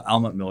whatever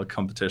almond milk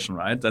competition,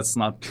 right? That's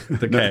not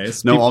the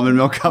case. No almond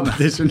milk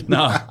competition.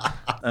 No.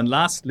 And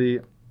lastly,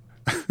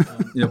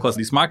 of course,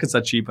 these markets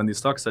are cheap and these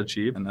stocks are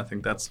cheap. And I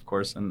think that's, of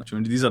course, an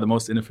opportunity. These are the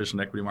most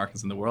inefficient equity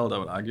markets in the world, I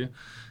would argue.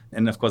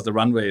 And of course, the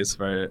runway is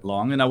very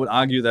long. And I would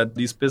argue that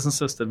these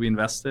businesses that we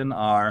invest in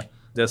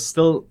they're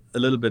still a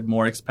little bit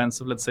more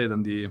expensive, let's say,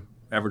 than the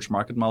average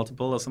market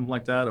multiple or something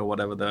like that, or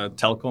whatever the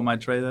telco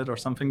might trade at or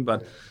something.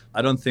 But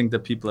I don't think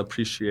that people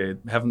appreciate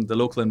having the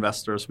local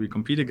investors we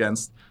compete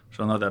against, which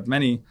are not that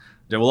many.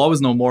 They will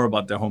always know more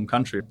about their home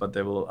country, but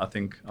they will, I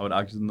would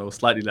argue, know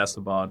slightly less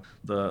about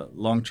the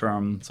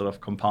long-term sort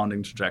of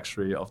compounding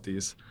trajectory of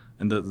these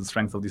and the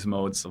strength of these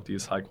modes of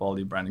these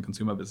high-quality branded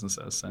consumer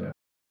businesses. And,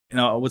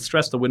 I would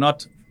stress that we're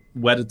not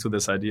wedded to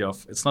this idea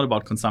of it's not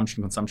about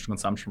consumption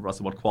for us,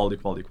 about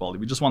quality.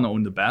 We just want to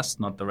own the best,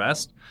 not the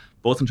rest,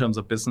 both in terms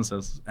of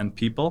businesses and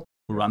people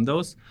who run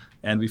those.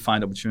 And we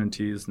find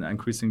opportunities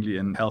increasingly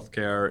in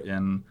healthcare,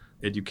 in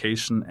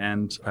education,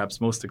 and perhaps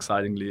most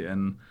excitingly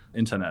in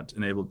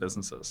internet-enabled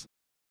businesses.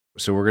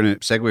 So we're going to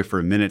segue for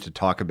a minute to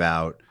talk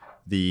about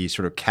the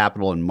sort of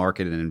capital and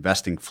market and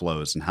investing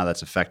flows and how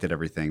that's affected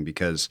everything.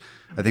 Because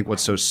I think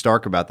what's so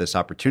stark about this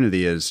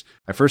opportunity is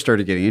I first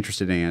started getting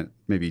interested in it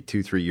maybe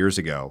 2-3 years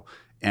ago.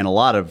 And a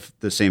lot of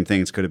the same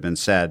things could have been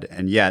said.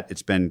 And yet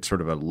it's been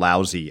sort of a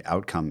lousy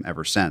outcome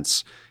ever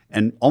since.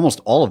 And almost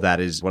all of that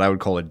is what I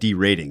would call a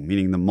derating,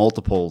 meaning the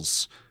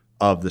multiples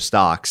of the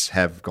stocks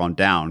have gone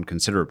down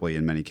considerably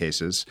in many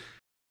cases,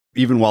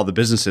 even while the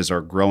businesses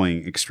are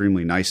growing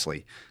extremely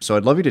nicely. So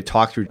I'd love you to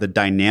talk through the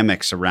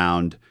dynamics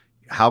around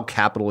how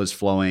capital is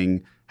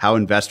flowing, how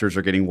investors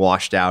are getting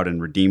washed out and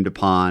redeemed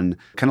upon,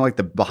 kind of like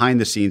the behind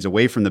the scenes,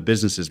 away from the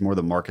businesses, more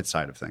the market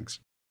side of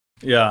things.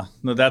 Yeah,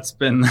 no, that's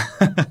been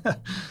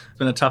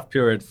been a tough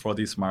period for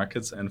these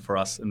markets and for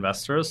us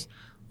investors,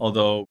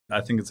 although I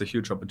think it's a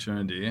huge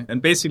opportunity.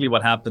 And basically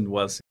what happened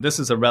was this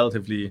is a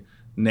relatively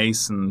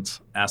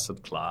nascent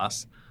asset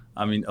class.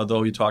 I mean,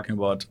 although you're talking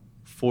about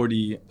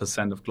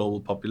 40% of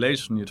global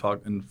population, you're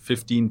talking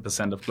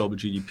 15% of global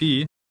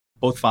GDP,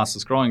 both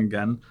fastest growing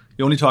again,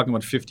 you're only talking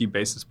about 50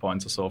 basis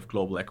points or so of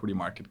global equity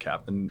market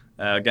cap. And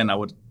again, I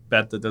would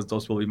bet that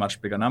those will be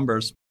much bigger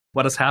numbers.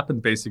 What has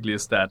happened basically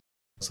is that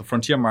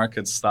frontier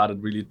markets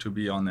started really to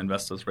be on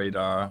investors'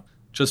 radar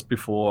just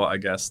before, I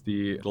guess,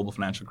 the global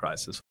financial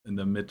crisis in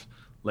the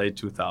late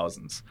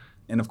 2000s.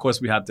 And of course,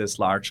 we had this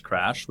large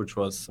crash, which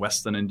was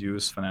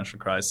Western-induced financial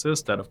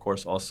crisis that, of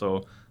course,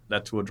 also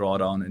led to a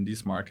drawdown in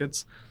these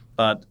markets.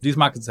 But these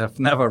markets have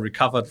never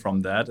recovered from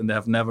that, and they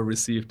have never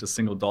received a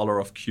single dollar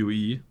of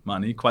QE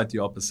money. Quite the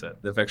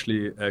opposite. They've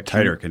actually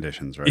tighter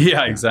conditions, right?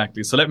 Yeah,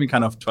 exactly. So let me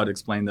kind of try to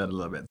explain that a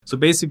little bit. So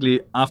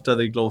basically, after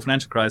the global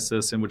financial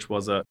crisis, in which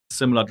was a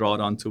similar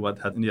drawdown to what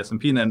had in the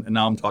S&P, and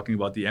now I'm talking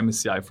about the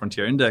MSCI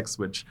Frontier Index,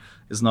 which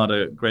is not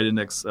a great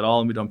index at all,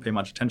 and we don't pay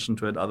much attention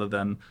to it, other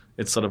than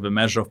it's sort of a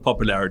measure of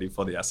popularity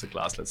for the asset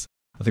class.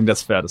 I think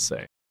that's fair to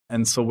say.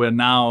 And so we're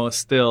now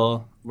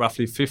still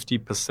roughly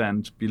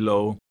 50%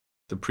 below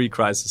the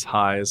pre-crisis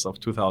highs of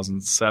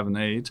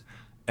 2007-8,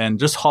 and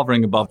just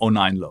hovering above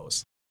 2009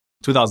 lows.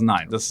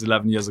 2009, this is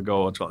 11 years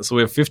ago or 12. So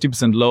we're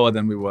 50% lower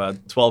than we were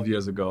 12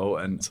 years ago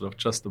and sort of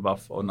just above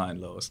 2009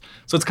 lows.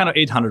 So it's kind of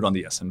 800 on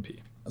the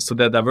S&P. So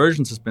the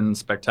divergence has been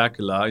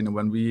spectacular.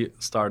 When we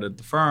started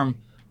the firm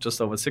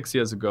just over 6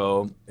 years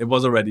ago, it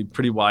was already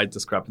pretty wide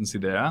discrepancy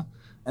there.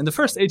 And the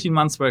first 18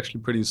 months were actually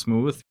pretty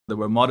smooth. There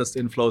were modest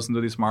inflows into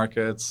these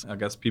markets. I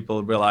guess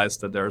people realized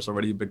that there's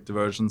already a big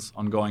divergence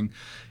ongoing.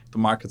 The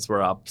markets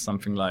were up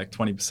something like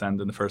 20%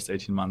 in the first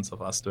 18 months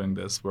of us doing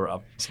this. We're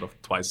up sort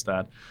of twice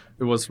that.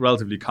 It was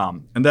relatively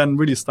calm. And then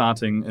really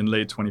starting in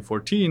late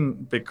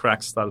 2014, big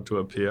cracks started to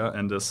appear,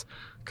 and this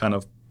kind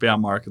of bear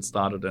market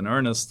started in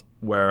earnest,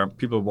 where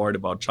people were worried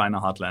about China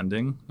hard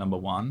landing, number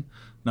one.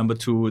 Number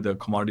two, the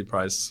commodity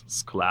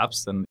prices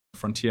collapsed, and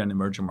frontier and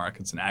emerging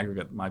markets in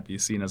aggregate might be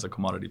seen as a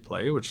commodity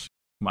play, which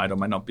might or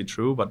might not be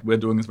true, but we're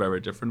doing is very,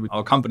 very different.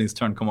 Our companies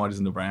turn commodities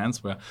into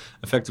brands. We're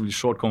effectively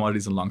short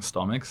commodities and long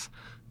stomachs.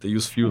 They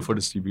use fuel for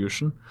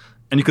distribution.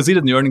 And you can see that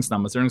in the earnings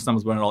numbers. The earnings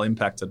numbers weren't all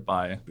impacted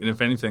by,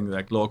 if anything,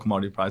 like lower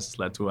commodity prices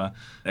led to a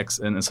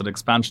sort of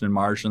expansion in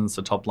margins.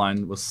 The top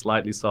line was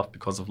slightly soft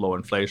because of lower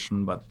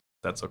inflation, but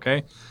that's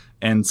okay.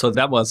 And so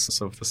that was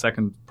sort of the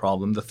second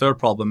problem. The third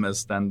problem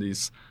is then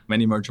these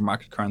many emerging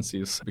market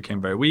currencies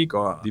became very weak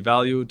or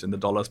devalued, and the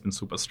dollar has been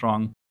super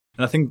strong.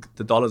 And I think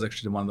the dollar is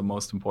actually one of the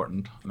most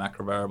important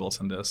macro variables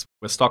in this.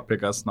 We're stock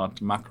pickers,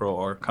 not macro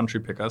or country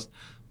pickers,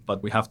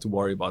 but we have to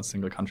worry about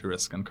single country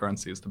risk, and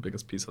currency is the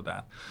biggest piece of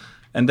that.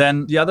 And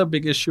then the other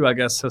big issue, I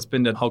guess, has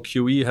been that how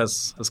QE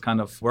has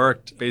kind of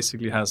worked,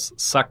 basically has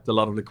sucked a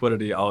lot of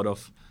liquidity out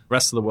of the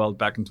rest of the world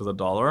back into the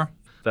dollar.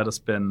 That has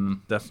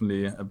been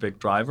definitely a big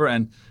driver.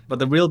 But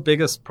the real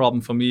biggest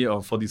problem for me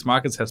or for these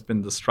markets has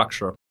been the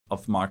structure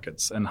of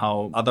markets and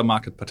how other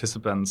market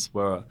participants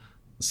were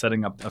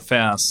setting up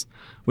affairs,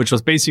 which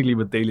was basically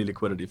with daily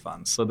liquidity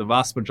funds. So the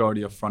vast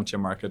majority of frontier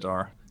market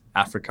are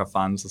Africa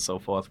funds and so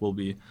forth will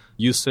be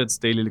used to its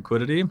daily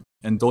liquidity.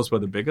 And those were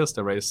the biggest.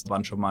 They raised a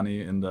bunch of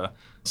money in the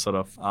sort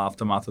of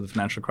aftermath of the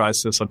financial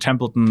crisis. So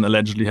Templeton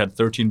allegedly had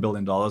 $13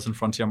 billion in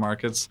frontier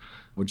markets,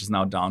 which is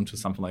now down to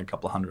something like a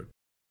couple hundred.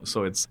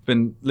 So it's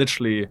been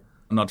literally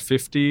not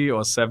 50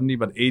 or 70,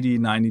 but 80,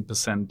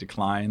 90%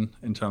 decline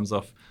in terms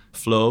of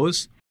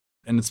flows.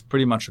 And it's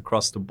pretty much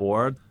across the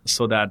board.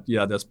 So that,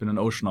 there's been an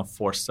ocean of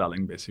forced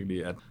selling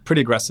basically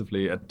pretty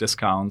aggressively at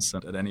discounts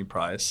and at any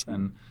price.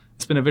 And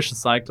it's been a vicious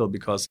cycle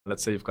because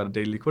let's say you've got a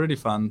daily liquidity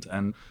fund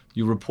and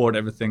you report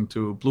everything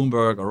to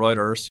Bloomberg or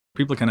Reuters.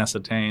 People can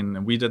ascertain,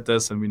 and we did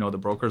this and we know the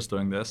brokers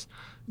doing this.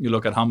 You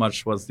look at how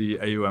much was the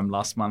AUM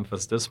last month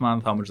versus this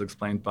month, how much is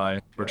explained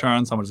by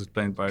returns, how much is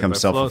explained by Becomes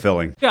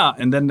self-fulfilling. Yeah,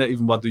 and then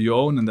even what do you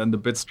own, and then the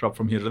bids drop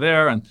from here to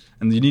there, and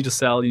you need to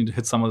sell, you need to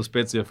hit some of those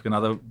bids, you have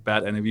another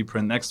bad NAV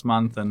print next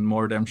month and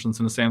more redemptions,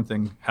 and the same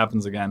thing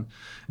happens again.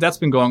 That's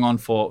been going on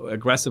for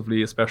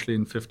aggressively, especially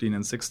in 15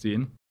 and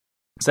 16.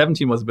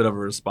 17 was a bit of a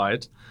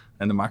respite,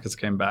 and the markets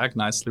came back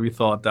nicely. We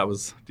thought that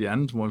was the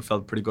end. We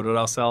felt pretty good at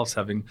ourselves,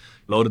 having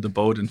loaded the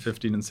boat in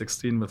 15 and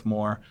 16 with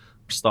more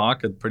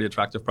stock at pretty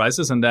attractive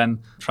prices. And then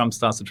Trump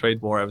starts the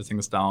trade war, everything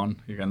is down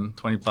again,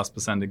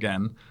 20+%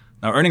 again.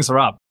 Now earnings are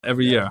up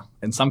every year.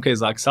 In some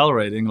cases,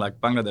 accelerating, like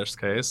Bangladesh's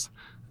case.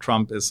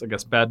 Trump is, I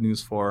guess, bad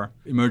news for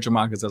emerging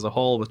markets as a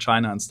whole with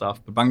China and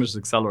stuff, but Bangladesh is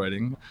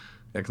accelerating.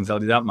 I can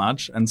tell you that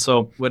much. And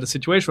so we're at a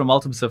situation where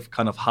multiples have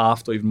kind of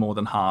halved or even more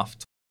than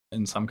halved.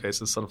 In some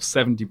cases, sort of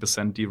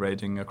 70%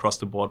 derating across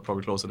the board,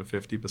 probably closer to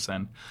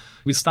 50%.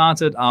 We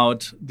started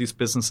out, these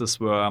businesses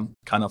were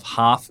kind of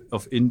half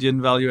of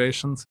Indian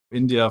valuations.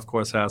 India, of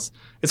course,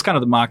 it's kind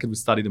of the market we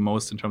study the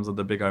most in terms of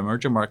the bigger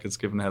emerging markets,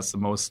 given it has the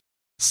most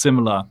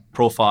similar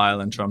profile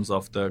in terms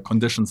of the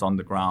conditions on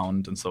the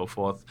ground and so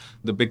forth.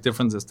 The big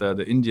difference is that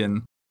the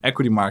Indian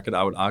equity market,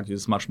 I would argue,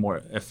 is much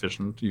more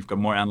efficient. You've got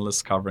more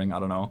analysts covering,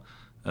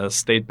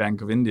 State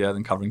Bank of India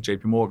than covering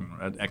JP Morgan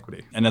at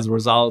equity. And as a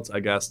result,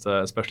 I guess,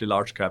 especially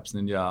large caps in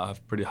India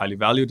have pretty highly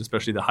valued,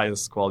 especially the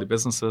highest quality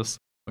businesses,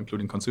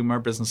 including consumer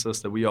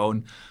businesses that we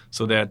own.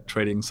 So they're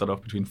trading sort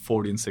of between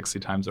 40 and 60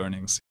 times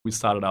earnings. We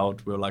started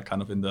out, we were like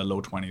kind of in the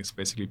low 20s,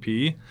 basically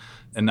PE.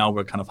 And now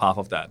we're kind of half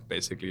of that,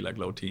 basically like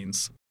low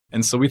teens.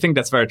 And so we think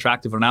that's very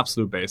attractive on an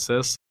absolute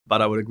basis.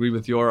 But I would agree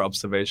with your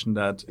observation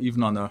that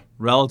even on a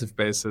relative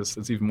basis,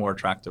 it's even more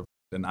attractive.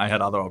 And I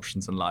had other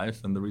options in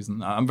life. And the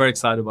reason I'm very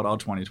excited about our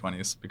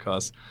 2020s,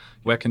 because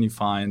where can you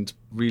find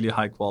really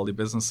high quality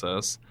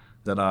businesses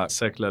that are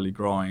secularly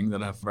growing, that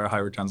have very high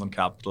returns on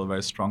capital,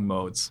 very strong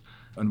moats?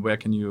 And where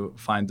can you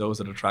find those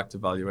at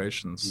attractive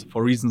valuations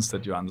for reasons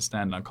that you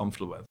understand and are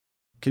comfortable with?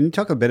 Can you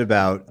talk a bit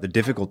about the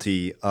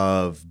difficulty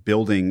of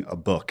building a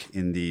book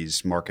in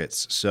these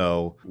markets?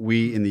 So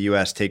we in the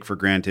US take for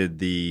granted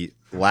the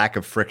lack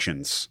of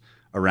frictions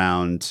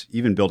around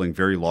even building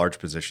very large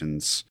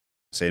positions.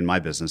 Say in my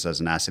business as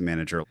an asset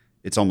manager,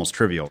 it's almost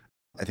trivial.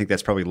 I think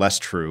that's probably less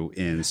true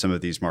in some of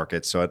these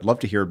markets. So I'd love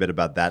to hear a bit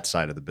about that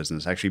side of the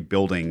business, actually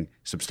building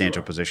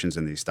substantial positions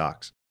in these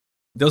stocks.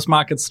 Those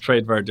markets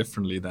trade very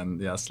differently than,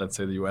 let's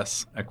say the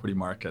US equity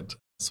market.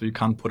 So you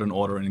can't put an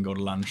order in and go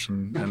to lunch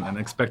and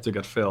expect to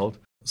get filled.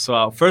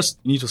 So first,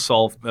 you need to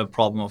solve the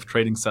problem of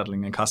trading,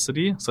 settling, and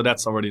custody. So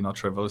that's already not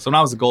trivial. So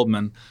now as a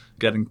Goldman,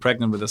 getting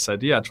pregnant with this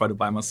idea, I try to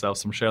buy myself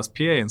some shares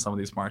PA in some of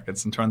these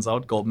markets. And turns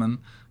out Goldman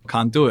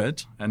can't do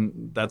it.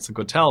 And that's a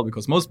good tell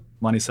because most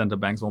money center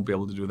banks won't be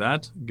able to do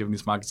that, given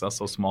these markets are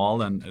so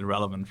small and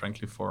irrelevant,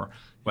 frankly, for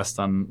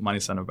Western money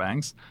center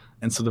banks.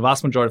 And so the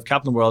vast majority of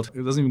capital in the world,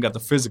 it doesn't even get the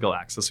physical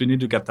access. So you need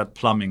to get that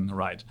plumbing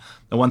right.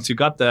 And once you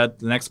got that,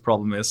 the next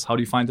problem is how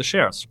do you find the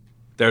shares?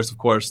 There's, of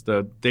course,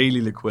 the daily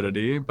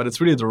liquidity, but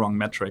it's really the wrong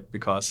metric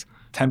because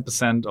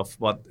 10% of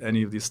what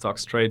any of these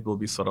stocks trade will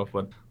be sort of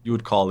what you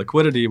would call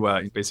liquidity,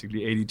 where basically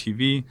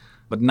ADTV,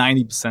 but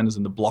 90% is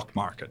in the block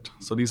market.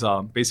 So these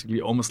are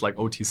basically almost like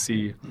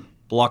OTC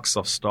blocks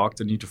of stock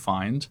that you need to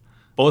find,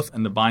 both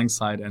on the buying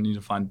side and you need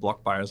to find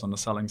block buyers on the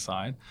selling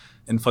side.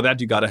 And for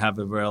that, you got to have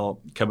a real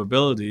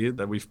capability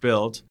that we've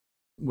built,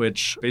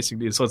 which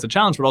basically, so it's a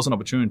challenge, but also an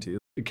opportunity.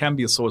 It can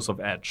be a source of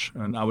edge.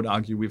 And I would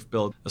argue we've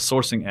built a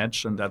sourcing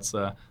edge, and that's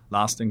a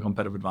lasting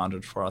competitive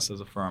advantage for us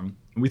as a firm.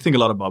 And we think a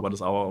lot about what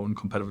is our own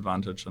competitive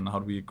advantage and how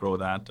do we grow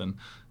that. And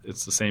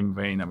it's the same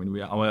vein. I mean,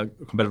 our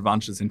competitive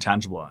advantage is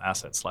intangible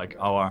assets, like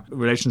our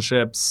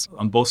relationships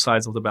on both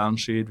sides of the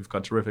balance sheet. We've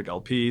got terrific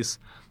LPs,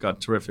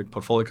 got terrific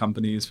portfolio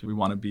companies. We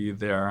want to be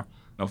their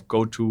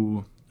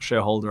go-to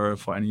shareholder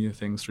for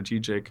anything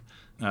strategic.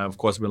 Of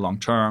course, we're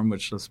long-term,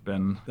 which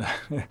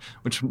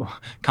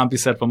can't be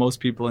said for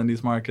most people in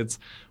these markets.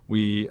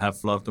 We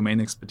have a lot of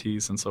domain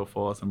expertise and so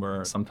forth, and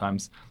we're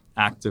sometimes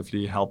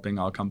actively helping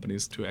our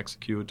companies to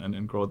execute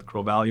and grow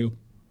value.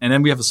 And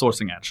then we have a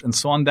sourcing edge. And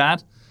so on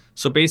that,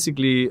 so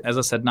basically, as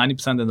I said,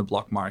 90% in the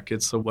block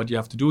market. So what you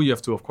have to do, you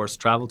have to, of course,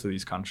 travel to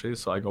these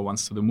countries. So I go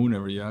once to the moon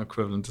every year,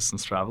 equivalent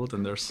distance traveled,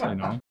 and there's,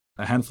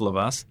 a handful of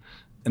us.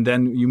 And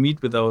then you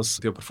meet with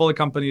your portfolio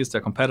companies,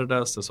 their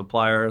competitors, their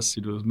suppliers,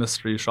 you do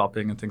mystery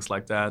shopping and things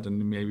like that,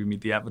 and maybe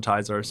meet the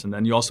advertisers. And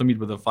then you also meet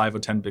with the 5 or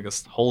 10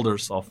 biggest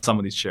holders of some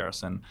of these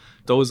shares. And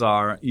those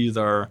are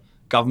either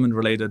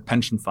government-related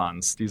pension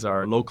funds. These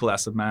are local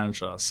asset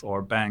managers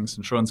or banks,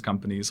 insurance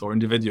companies, or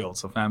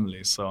individuals or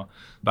families. So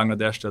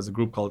Bangladesh, there's a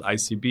group called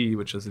ICB,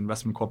 which is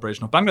Investment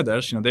Corporation of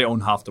Bangladesh. They own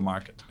half the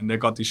market, and they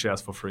got these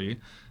shares for free.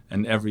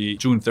 And every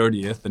June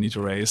 30th, they need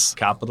to raise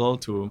capital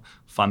to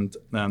fund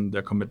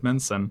their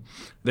commitments. And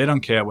they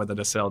don't care whether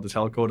they sell the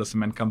telco, the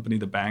cement company,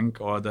 the bank,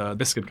 or the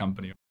biscuit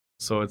company.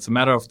 So it's a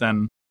matter of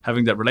then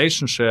having that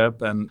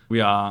relationship. And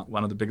we are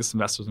one of the biggest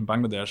investors in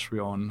Bangladesh. We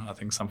own, I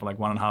think, something like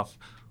 1.5%,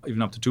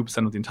 even up to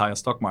 2% of the entire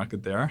stock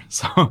market there.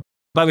 So,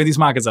 by the way, these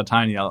markets are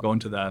tiny. I'll go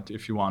into that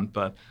if you want.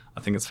 But I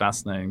think it's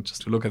fascinating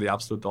just to look at the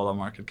absolute dollar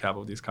market cap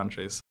of these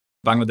countries.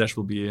 Bangladesh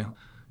will be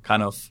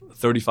kind of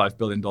 $35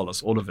 billion,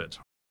 all of it.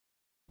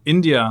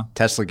 India.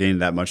 Tesla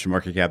gained that much in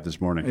market cap this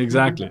morning.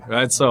 Exactly,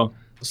 right? So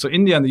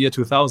India in the year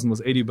 2000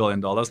 was $80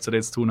 billion. Today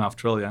it's $2.5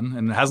 trillion.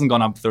 And it hasn't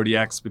gone up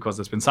 30x because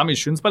there's been some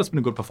issues, but it's been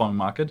a good performing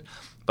market.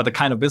 But the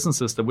kind of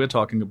businesses that we're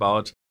talking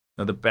about,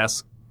 the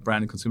best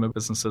branded consumer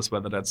businesses,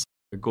 whether that's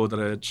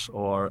Godrej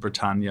or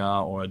Britannia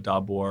or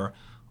Dabur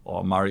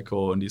or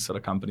Marico and these sort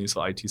of companies,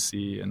 or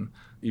ITC and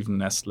even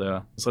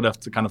Nestle. So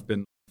they've kind of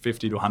been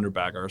 50 to 100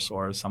 baggers,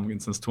 or some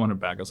instance 200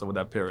 baggers over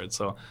that period.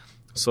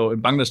 So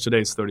in Bangladesh today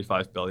it's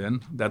 35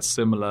 billion. That's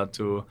similar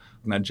to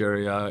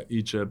Nigeria,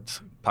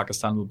 Egypt.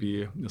 Pakistan will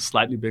be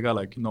slightly bigger,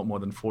 like not more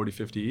than 40,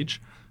 50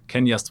 each.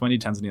 Kenya has 20,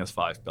 Tanzania has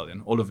 5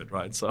 billion, all of it,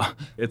 right? So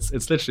it's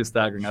literally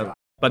staggering.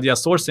 But yeah,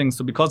 sourcing,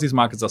 so because these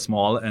markets are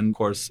small and of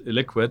course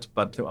illiquid,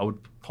 but I would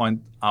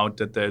point out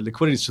that the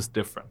liquidity is just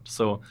different.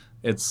 So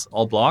it's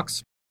all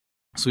blocks.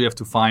 So you have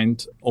to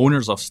find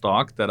owners of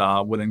stock that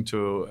are willing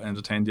to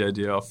entertain the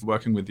idea of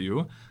working with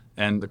you.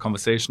 And the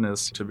conversation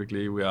is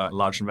typically, we are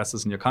large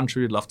investors in your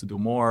country, we'd love to do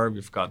more.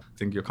 I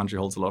think your country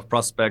holds a lot of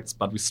prospects,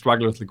 but we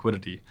struggle with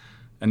liquidity.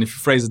 And if you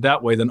phrase it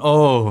that way, then,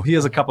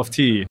 here's a cup of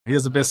tea,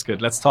 here's a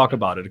biscuit, let's talk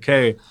about it.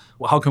 Okay,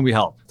 well, how can we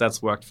help?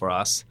 That's worked for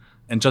us.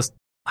 And just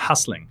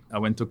hustling. I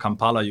went to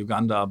Kampala,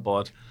 Uganda,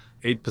 bought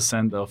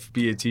 8% of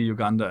BAT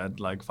Uganda at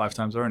like 5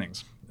 times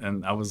earnings.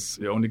 And I was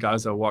the only guy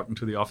that walked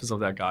into the office of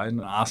that guy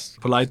and asked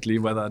politely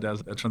whether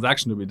there's a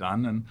transaction to be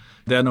done. And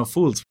there are no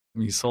fools.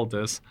 He sold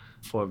this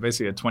for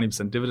basically a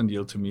 20% dividend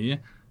yield to me,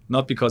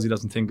 not because he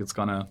doesn't think it's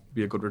going to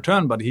be a good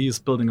return, but he's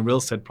building a real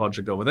estate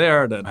project over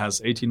there that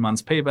has 18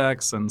 months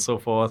paybacks and so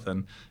forth.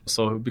 And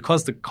so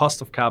because the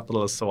cost of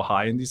capital is so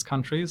high in these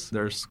countries,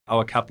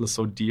 our capital is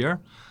so dear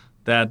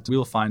that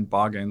we'll find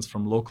bargains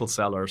from local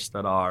sellers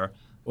that are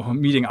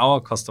meeting our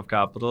cost of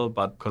capital,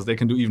 but because they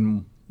can do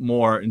even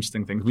more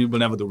interesting things. We will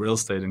never do real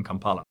estate in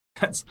Kampala.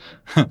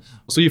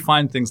 So you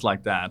find things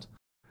like that.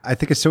 I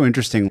think it's so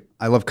interesting.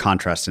 I love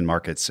contrast in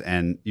markets.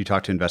 And you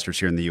talk to investors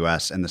here in the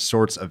US and the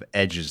sorts of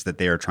edges that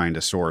they are trying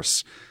to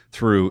source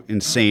through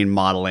insane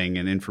modeling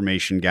and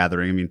information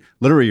gathering. I mean,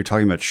 literally, you're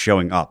talking about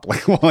showing up.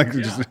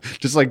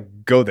 Just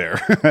like go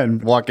there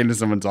and walk into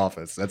someone's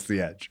office. That's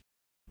the edge.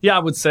 Yeah, I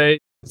would say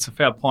it's a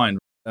fair point.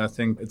 I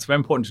think it's very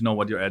important to know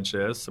what your edge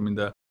is. I mean,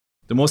 the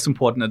most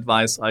important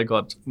advice I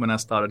got when I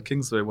started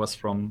Kingsway was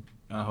from,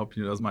 I hope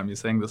you don't mind me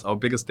saying this, our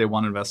biggest day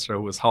one investor,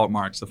 who was Howard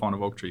Marks, the founder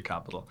of Oak Tree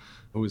Capital,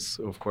 who's,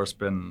 of course,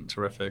 been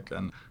terrific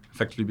and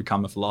effectively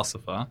become a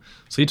philosopher.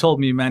 So he told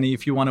me, Manny,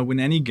 if you want to win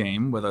any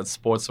game, whether it's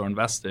sports or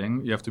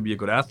investing, you have to be a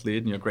good athlete,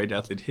 and you're a great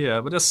athlete here,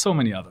 but there's so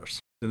many others.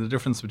 The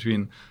difference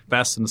between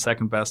best and the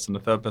second best and the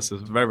third best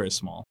is very, very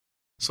small.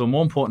 So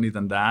more importantly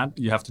than that,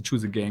 you have to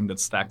choose a game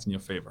that's stacked in your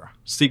favor.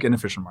 Seek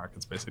inefficient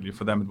markets, basically.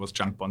 For them, it was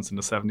junk bonds in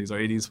the 70s or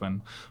 80s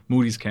when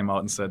Moody's came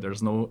out and said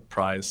there's no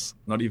price,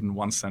 not even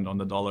 1 cent on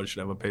the dollar you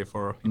should ever pay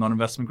for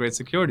non-investment grade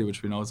security,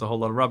 which we know is a whole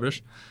lot of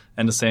rubbish.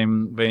 And the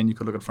same vein, you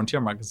could look at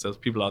frontier markets. There's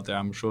people out there,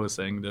 I'm sure,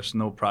 saying there's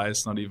no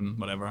price, not even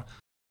whatever,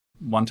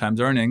 1 times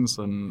earnings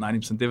and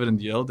 90%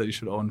 dividend yield that you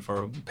should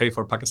pay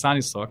for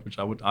Pakistani stock, which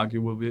I would argue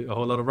will be a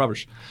whole lot of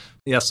rubbish.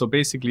 Yeah, so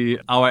basically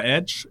our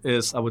edge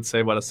is, I would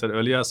say what I said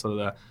earlier.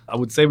 So I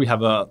would say we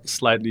have a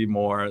slightly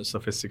more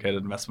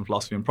sophisticated investment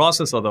philosophy and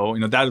process, although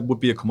that would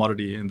be a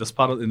commodity in this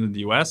part in the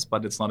US,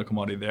 but it's not a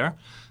commodity there.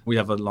 We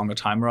have a longer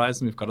time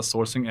horizon. We've got a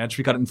sourcing edge.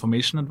 We've got an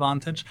information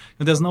advantage.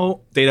 There's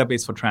no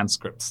database for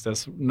transcripts.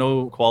 There's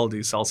no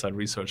quality sell-side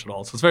research at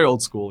all. So it's very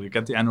old school. You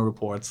get the annual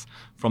reports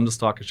from the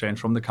stock exchange,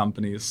 from the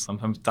companies,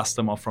 sometimes dust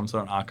them off from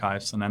certain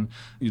archives, and then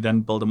you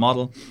build a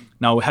model.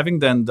 Now, having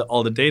then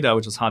all the data,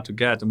 which is hard to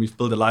get, and we've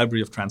built a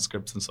library of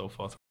transcripts and so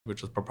forth,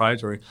 which is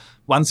proprietary.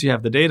 Once you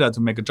have the data to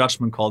make a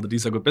judgment call that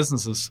these are good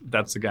businesses,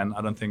 that's, again,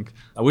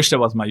 I wish that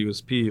was my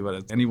USP,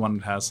 but anyone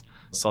who has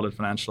solid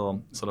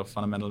financial sort of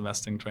fundamental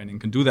investing training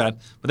can do that.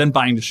 But then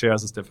buying the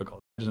shares is difficult.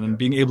 And then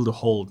being able to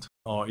hold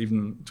or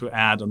even to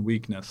add on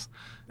weakness.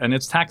 And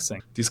it's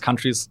taxing. These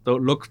countries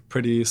don't look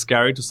pretty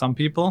scary to some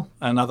people.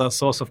 Another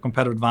source of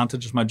competitive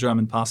advantage is my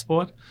German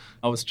passport.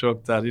 I always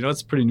joke that,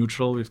 it's pretty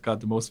neutral. We've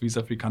got the most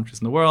visa-free countries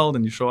in the world,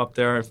 and you show up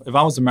there. If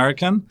I was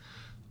American,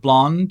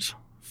 blonde,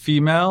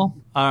 female,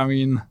 I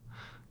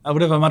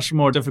would have a much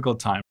more difficult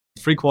time.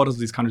 3/4 of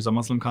these countries are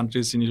Muslim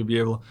countries. You need to be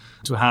able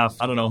to have,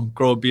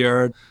 grow a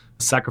beard,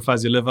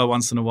 sacrifice your liver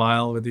once in a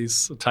while with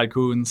these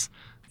tycoons.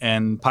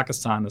 And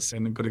Pakistan is a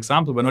good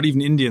example, where not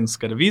even Indians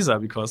get a visa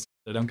because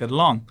they don't get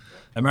along.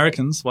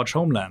 Americans watch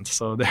Homeland,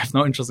 so they have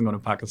no interest in going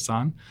to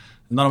Pakistan.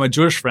 None of my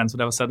Jewish friends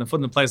would ever set their foot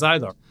in the place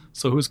either.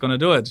 So who's going to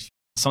do it?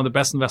 Some of the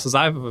best investors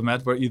I've ever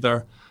met were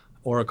either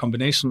or a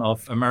combination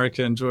of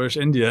American, Jewish,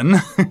 Indian.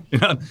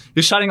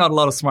 You're shutting out a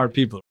lot of smart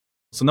people.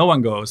 So no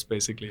one goes,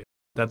 basically.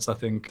 That's, I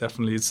think,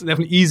 it's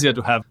definitely easier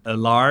to have a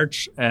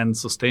large and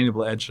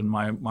sustainable edge in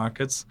my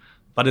markets.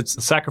 But it's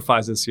the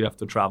sacrifices you have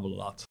to travel a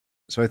lot.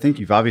 So I think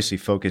you've obviously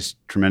focused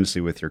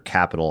tremendously with your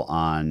capital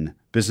on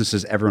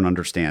businesses everyone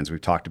understands. We've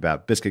talked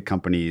about biscuit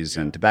companies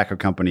and tobacco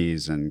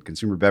companies and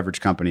consumer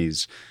beverage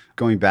companies.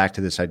 Going back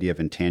to this idea of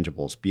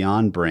intangibles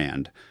beyond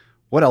brand,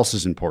 what else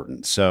is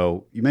important?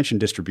 So you mentioned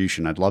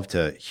distribution. I'd love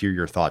to hear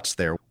your thoughts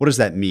there. What does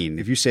that mean?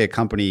 If you say a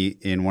company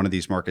in one of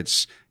these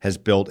markets has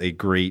built a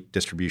great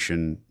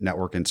distribution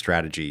network and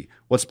strategy,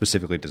 what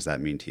specifically does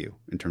that mean to you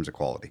in terms of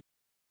quality?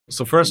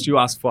 So first you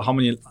ask for how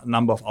many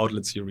number of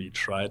outlets you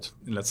reach, right?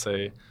 Let's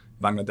say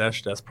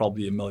Bangladesh, there's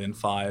probably 1.5 million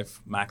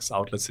max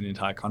outlets in the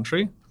entire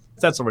country.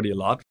 That's already a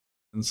lot.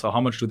 And so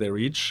how much do they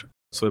reach?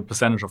 So a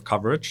percentage of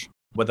coverage,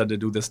 whether they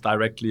do this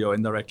directly or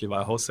indirectly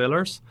via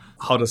wholesalers.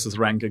 How does this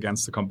rank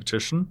against the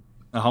competition?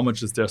 And how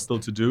much is there still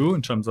to do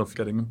in terms of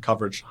getting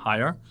coverage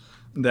higher?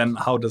 And then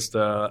how does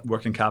the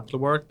working capital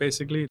work,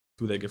 basically?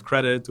 Do they give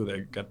credit? Do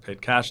they get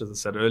paid cash? As I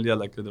said earlier,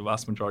 like the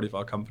vast majority of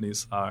our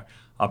companies are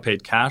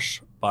paid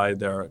cash by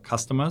their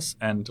customers.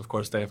 And of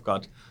course, they have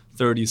got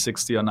 30,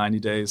 60, or 90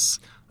 days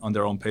on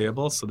their own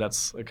payables. So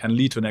that can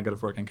lead to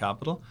negative working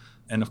capital.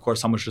 And of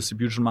course, how much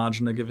distribution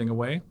margin they're giving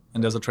away.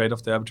 And there's a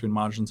trade-off there between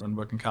margins and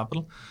working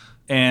capital.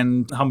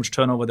 And how much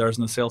turnover there is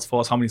in the sales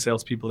force, how many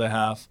salespeople they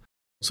have.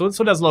 So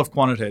there's a lot of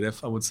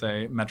quantitative, I would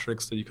say,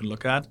 metrics that you can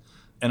look at.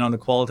 And on the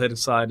qualitative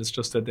side, it's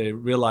just that they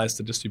realize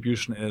the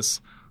distribution is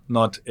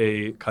not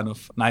a kind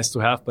of nice to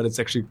have, but it's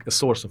actually a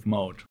source of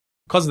moat.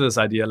 Because of this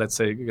idea, let's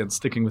say, again,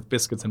 sticking with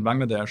biscuits in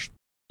Bangladesh,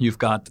 you've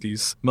got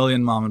these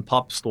million mom and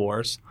pop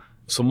stores.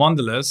 So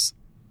Mondelez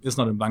is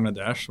not in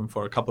Bangladesh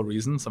for a couple of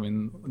reasons. I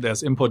mean,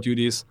 there's import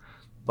duties,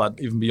 but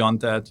even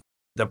beyond that,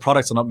 their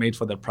products are not made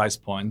for their price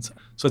point.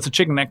 So it's a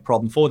chicken egg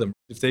problem for them.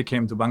 If they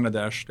came to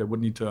Bangladesh, they would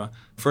need to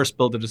first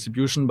build the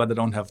distribution, but they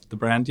don't have the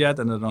brand yet,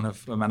 and they don't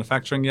have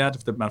manufacturing yet.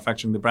 If they're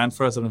manufacturing the brand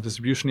first, they don't have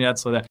distribution yet.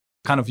 So that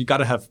you got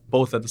to have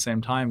both at the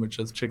same time, which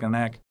is chicken and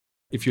egg.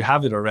 If you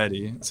have it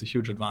already, it's a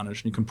huge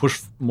advantage. And you can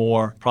push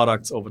more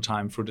products over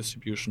time through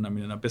distribution. I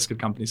mean, in a biscuit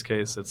company's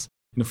case, it's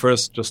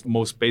first just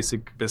most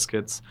basic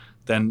biscuits,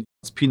 then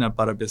it's peanut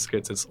butter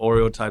biscuits, it's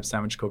Oreo-type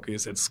sandwich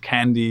cookies, it's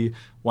candy,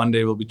 one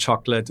day will be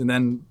chocolate, and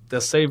then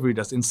there's savory,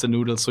 there's instant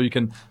noodles, so you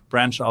can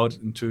branch out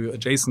into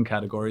adjacent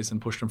categories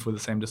and push them through the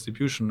same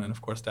distribution. And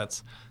of course,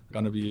 that's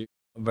going to be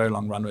a very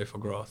long runway for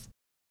growth.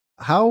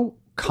 How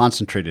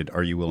concentrated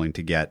are you willing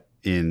to get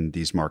in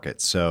these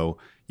markets? So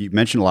you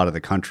mentioned a lot of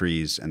the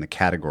countries and the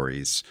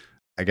categories.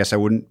 I guess I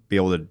wouldn't be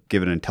able to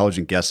give an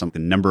intelligent guess on the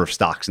number of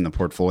stocks in the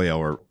portfolio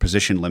or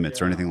position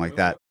limits or anything like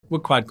that. We're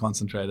quite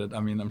concentrated. I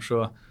mean, I'm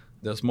sure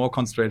there's more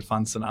concentrated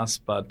funds than us,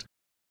 but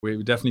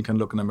we definitely can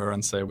look in the mirror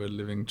and say we're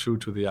living true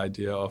to the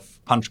idea of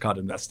punch card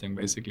investing,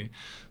 basically.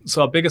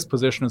 So our biggest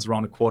position is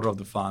around 1/4 of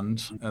the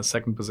fund.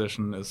 Second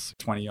position is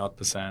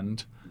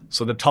 20-odd%.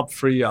 So the top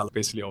three are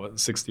basically over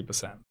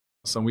 60%.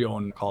 So we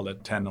own, call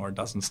it 10 or a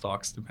dozen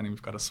stocks, depending.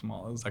 We've got it's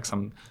like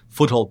some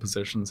foothold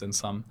positions in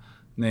some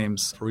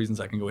names for reasons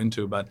I can go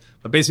into, but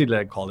basically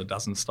I call it a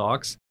dozen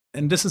stocks.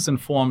 And this is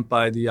informed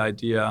by the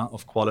idea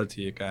of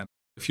quality again.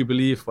 If you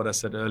believe what I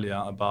said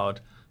earlier about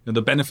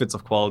the benefits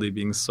of quality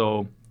being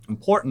so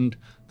important,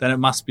 then it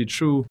must be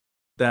true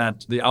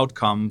that the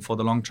outcome for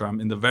the long term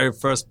in the very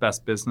first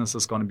best business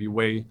is going to be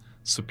way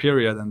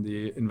superior than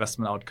the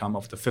investment outcome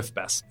of the fifth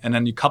best. And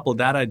then you couple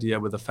that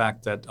idea with the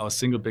fact that our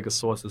single biggest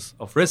sources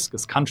of risk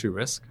is country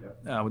risk.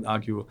 I would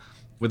argue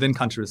within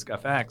country risk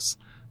FX.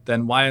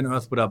 Then why on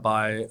earth would I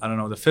buy,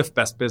 the fifth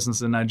best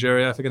business in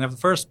Nigeria if I can have the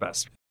first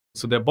best?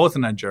 So they're both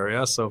in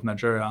Nigeria. So if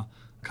Nigeria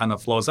kind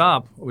of flows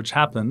up, which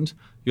happened,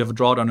 you have a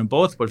drawdown in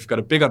both, but if you've got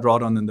a bigger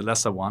drawdown than the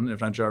lesser one,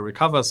 if Nigeria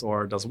recovers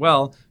or does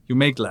well, you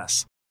make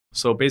less.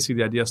 So basically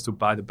the idea is to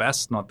buy the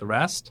best, not the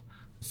rest.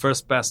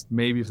 First best,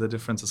 maybe if the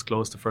difference is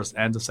close to first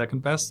and the second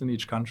best in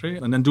each country,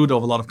 and then do it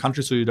over a lot of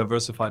countries so you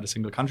diversify the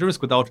single country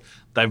risk without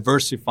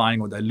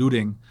diversifying or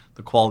diluting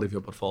the quality of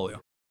your portfolio.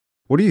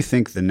 What do you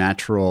think the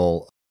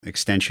natural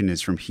extension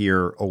is from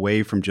here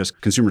away from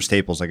just consumer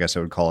staples, I guess I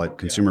would call it,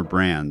 consumer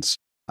brands?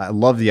 I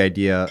love the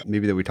idea,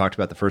 maybe that we talked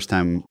about the first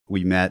time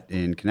we met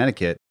in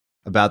Connecticut,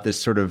 about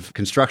this sort of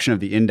construction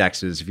of the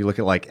indexes. If you look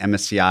at like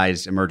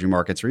MSCI's emerging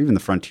markets or even the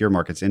frontier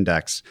markets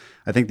index,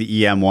 I think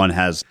the EM1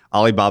 has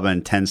Alibaba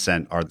and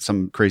Tencent are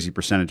some crazy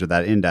percentage of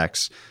that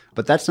index.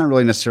 But that's not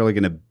really necessarily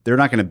they're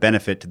not going to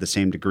benefit to the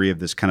same degree of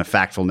this kind of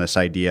factfulness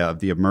idea of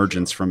the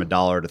emergence from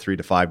 $1 to $3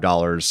 to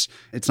 $5.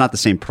 It's not the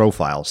same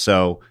profile.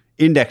 So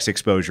index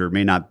exposure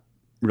may not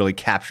really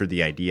capture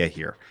the idea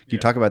here. Can you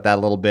talk about that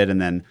a little bit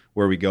and then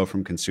where we go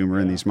from consumer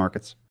in these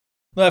markets?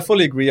 No, I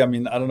fully agree. I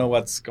mean, I don't know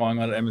what's going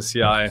on at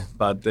MSCI,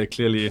 but they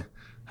clearly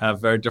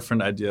have very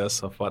different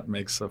ideas of what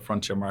makes a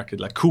frontier market.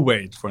 Like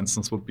Kuwait, for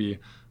instance, would be,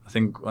 I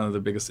think, one of the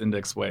biggest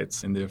index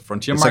weights in the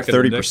frontier market. It's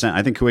like 30%. Index.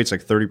 I think Kuwait's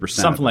like 30%.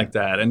 Something like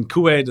that. And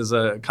Kuwait is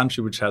a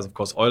country which has, of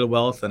course, oil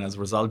wealth, and as a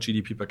result,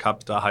 GDP per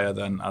capita higher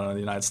than, I don't know, the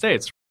United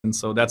States. And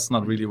so that's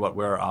not really what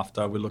we're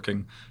after. We're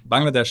looking,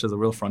 Bangladesh is a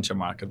real frontier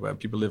market where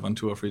people live on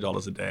 $2 or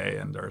 $3 a day,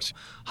 and there's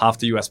half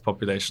the US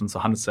population, so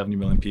 170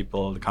 million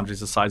people. The country's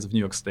the size of New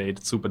York State.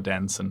 It's super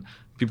dense, and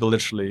people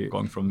literally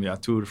going from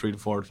 $2 to $3 to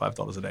 $4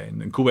 to $5 a day.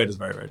 And Kuwait is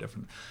very, very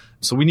different.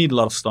 So we need a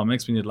lot of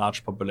stomachs. We need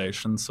large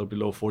populations. So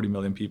below 40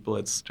 million people,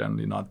 it's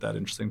generally not that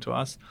interesting to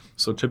us.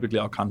 So typically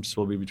our countries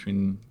will be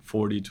between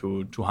 40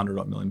 to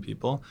 200 million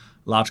people.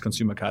 Large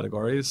consumer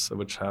categories,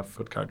 which have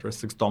good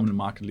characteristics, dominant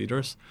market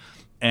leaders.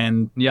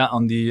 And yeah,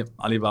 on the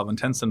Alibaba and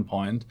Tencent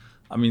point,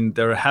 I mean,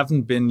 there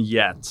haven't been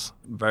yet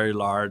very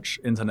large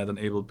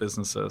internet-enabled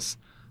businesses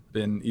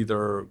been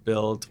either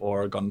built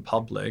or gone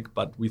public,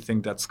 but we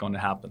think that's going to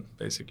happen,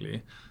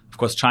 basically. Of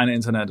course, China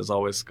internet is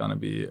always going to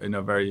be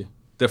a very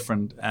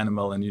different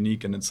animal and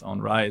unique in its own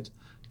right,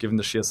 given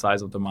the sheer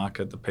size of the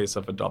market, the pace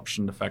of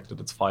adoption, the fact that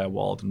it's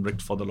firewalled and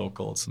rigged for the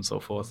locals and so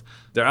forth.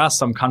 There are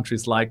some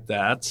countries like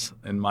that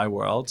in my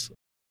world,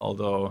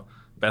 although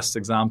best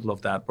example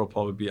of that will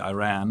probably be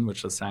Iran,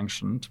 which is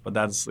sanctioned, but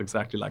that's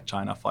exactly like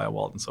China,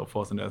 firewalled and so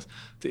forth. And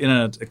the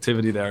internet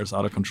activity there is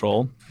out of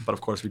control. But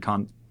of course, we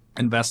can't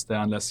invest there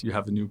unless you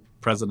have a new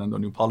president or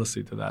new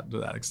policy to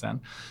that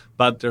extent.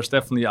 But there's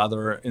definitely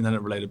other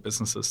internet-related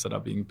businesses that are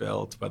being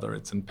built, whether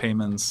it's in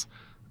payments,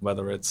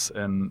 whether it's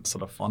in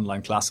sort of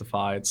online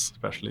classifieds,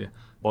 especially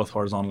both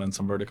horizontal and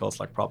some verticals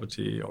like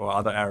property or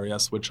other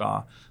areas, which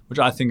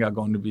I think are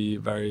going to be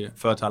very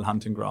fertile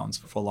hunting grounds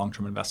for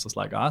long-term investors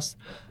like us.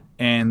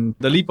 And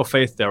the leap of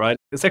faith there, right?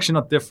 It's actually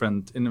not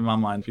different in my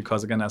mind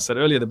because, again, as I said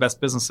earlier, the best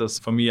businesses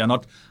for me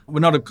we're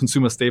not a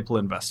consumer staple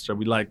investor.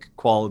 We like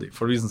quality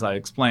for reasons I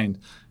explained.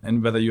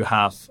 And whether you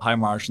have high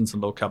margins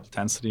and low capital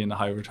intensity and a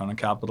high return on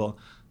capital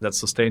that's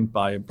sustained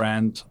by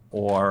brand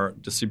or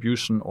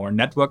distribution or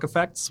network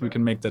effects, we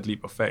can make that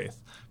leap of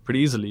faith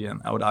pretty easily.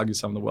 And I would argue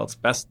some of the world's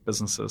best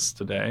businesses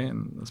today,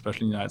 and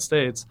especially in the United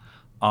States,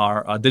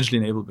 are digitally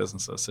enabled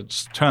businesses.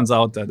 It turns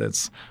out that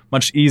it's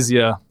much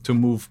easier to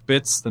move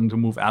bits than to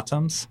move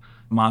atoms.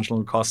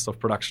 Marginal cost of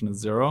production is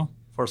zero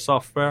for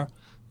software.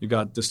 You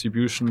got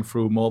distribution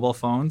through mobile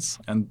phones,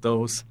 and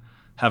those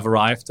have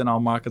arrived in our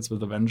markets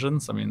with a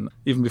vengeance. I mean,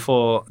 even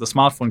before the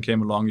smartphone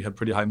came along, you had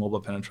pretty high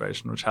mobile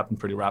penetration, which happened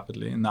pretty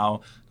rapidly. And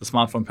now the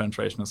smartphone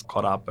penetration has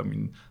caught up. I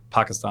mean,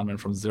 Pakistan went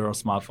from 0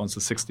 smartphones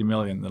to 60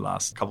 million in the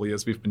last couple of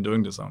years. We've been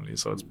doing this only,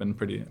 so it's been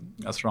pretty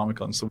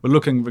astronomical. And so we're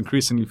looking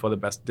increasingly for the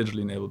best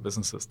digitally enabled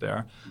businesses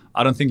there.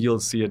 I don't think you'll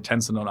see a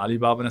Tencent or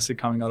Alibaba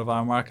necessarily coming out of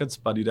our markets,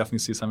 but you definitely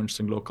see some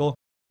interesting local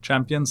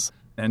champions.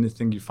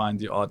 Anything you find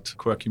the odd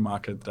quirky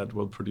market that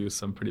will produce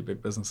some pretty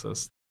big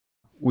businesses.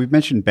 We've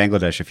mentioned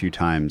Bangladesh a few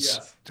times.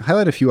 Yes.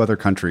 Highlight a few other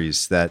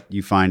countries that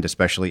you find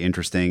especially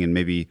interesting and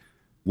maybe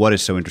what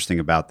is so interesting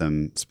about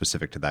them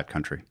specific to that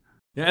country.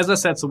 Yeah, as I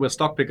said, so we're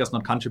stock pickers,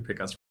 not country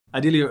pickers.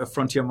 Ideally, a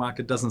frontier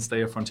market doesn't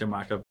stay a frontier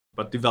market,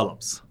 but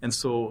develops. And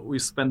so we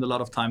spend a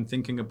lot of time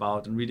thinking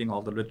about and reading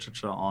all the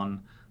literature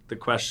on the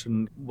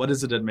question, what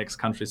is it that makes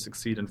countries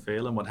succeed and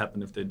fail, and what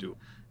happens if they do?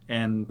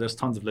 And there's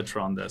tons of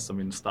literature on this. I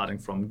mean, starting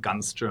from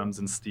Guns, Germs,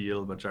 and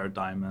Steel by Jared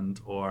Diamond,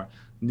 or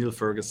Neil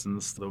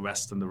Ferguson's The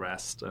West and the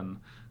Rest. And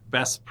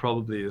best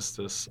probably is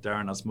this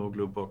Darren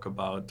Acemoglu book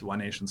about why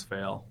nations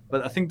fail.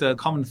 But I think the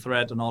common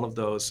thread in all of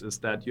those is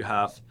that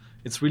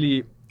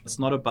it's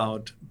not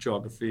about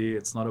geography,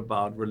 it's not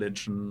about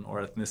religion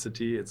or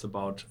ethnicity, it's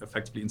about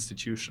effectively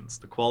institutions,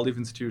 the quality of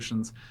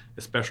institutions,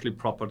 especially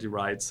property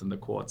rights and the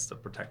courts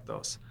that protect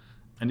those.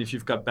 And if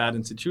you've got bad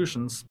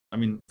institutions, I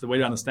mean, the way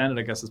to understand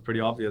it, I guess, is pretty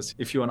obvious.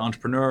 If you're an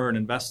entrepreneur, an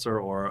investor,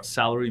 or a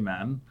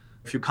salaryman,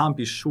 if you can't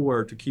be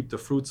sure to keep the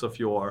fruits of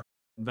your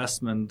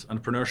investment,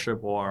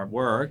 entrepreneurship, or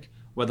work,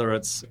 whether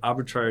it's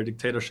arbitrary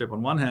dictatorship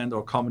on one hand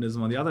or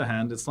communism on the other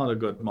hand, it's not a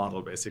good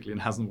model, basically,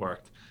 and hasn't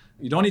worked.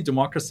 You don't need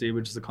democracy,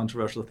 which is a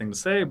controversial thing to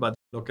say, but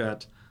look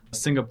at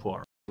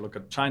Singapore, look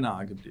at China,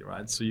 arguably,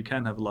 right? So you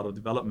can have a lot of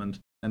development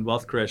and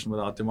wealth creation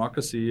without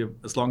democracy,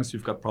 as long as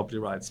you've got property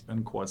rights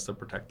and courts that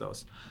protect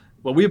those.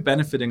 What we're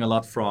benefiting a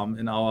lot from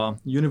in our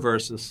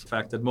universe is the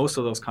fact that most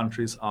of those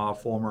countries are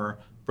former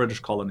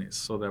British colonies.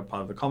 So they're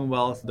part of the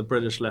Commonwealth. The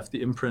British left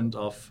the imprint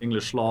of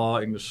English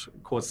law, English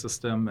court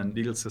system and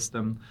legal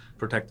system,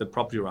 protected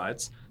property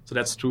rights. So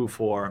that's true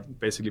for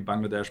basically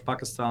Bangladesh,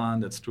 Pakistan.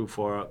 That's true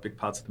for big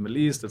parts of the Middle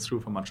East. That's true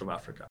for much of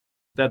Africa.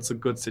 That's a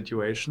good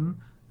situation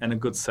and a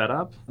good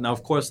setup. Now,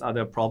 of course, are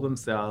there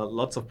problems? There are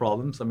lots of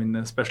problems. I mean,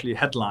 especially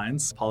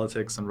headlines,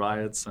 politics and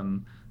riots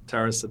and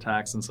terrorist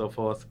attacks and so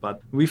forth.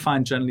 But we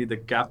find generally the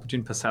gap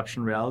between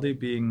perception and reality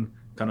being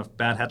kind of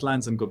bad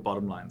headlines and good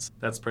bottom lines.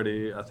 That's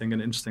pretty, I think,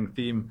 an interesting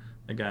theme.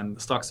 Again,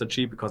 stocks are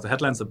cheap because the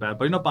headlines are bad,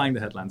 but you're not buying the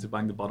headlines, you're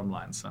buying the bottom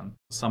lines. And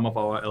some of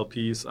our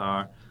LPs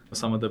are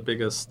some of the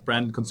biggest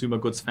branded consumer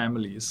goods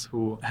families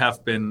who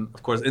have been,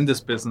 of course, in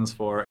this business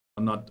for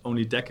not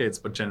only decades,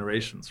 but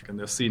generations. And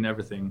they've seen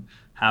everything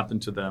happen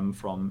to them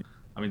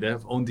they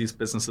have owned these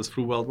businesses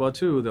through World War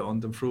II. They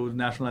owned them through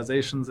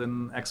nationalizations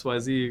in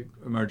XYZ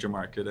emerging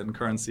market and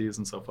currencies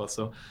and so forth.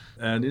 So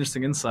an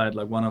interesting insight,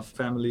 like one of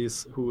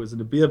families who is in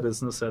the beer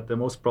business said the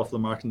most profitable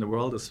market in the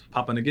world is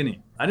Papua New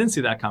Guinea. I didn't see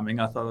that coming.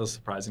 I thought it was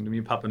surprising to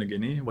me. Papua New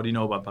Guinea. What do you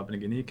know about Papua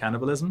New Guinea?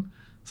 Cannibalism?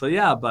 So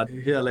yeah, but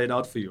here I laid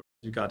out for you.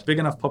 You got big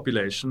enough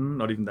population,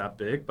 not even that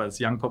big, but it's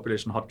young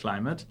population, hot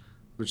climate,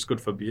 which is good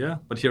for beer.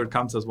 But here it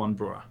comes as one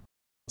brewer,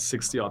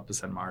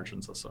 60%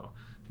 margins or so.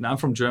 Now I'm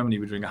from Germany.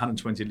 We drink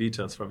 120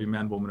 liters for every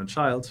man, woman, and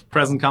child,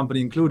 present company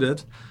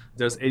included.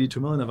 There's 82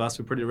 million of us.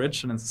 We're pretty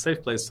rich, and it's a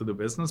safe place to do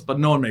business. But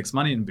no one makes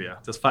money in beer.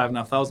 There's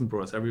 5,500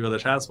 brewers. Every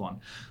village has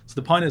one. So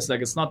the point is,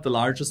 it's not the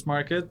largest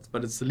market,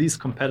 but it's the least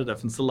competitive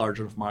and still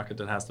larger market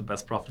that has the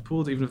best profit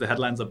pools. Even if the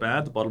headlines are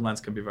bad, the bottom lines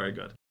can be very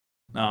good.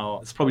 Now,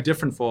 it's probably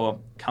different for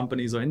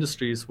companies or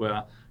industries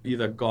where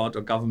either God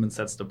or government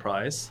sets the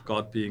price,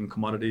 God being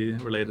commodity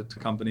related to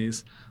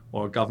companies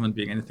or government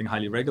being anything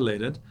highly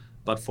regulated.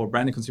 But for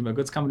branded consumer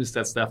goods companies,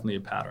 that's definitely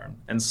a pattern.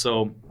 And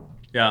so,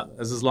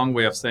 this is a long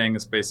way of saying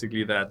is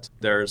basically that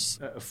there's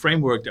a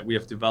framework that we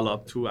have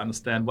developed to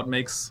understand what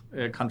makes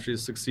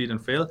countries succeed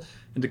and fail.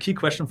 And the key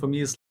question for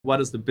me is, what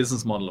is the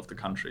business model of the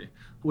country?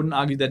 I wouldn't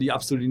argue that you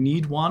absolutely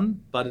need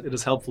one, but it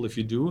is helpful if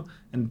you do.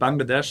 And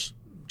Bangladesh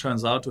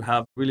turns out to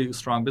have a really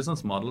strong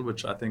business model,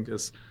 which I think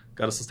has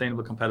got a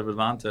sustainable competitive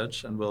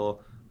advantage and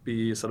will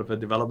be sort of a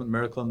development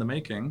miracle in the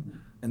making.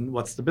 And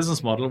what's the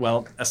business model?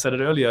 Well, I said it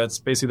earlier, it's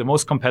basically the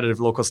most competitive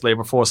low-cost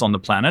labor force on the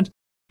planet.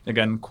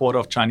 Again, quarter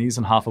of Chinese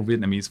and half of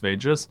Vietnamese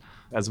wages.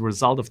 As a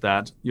result of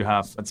that,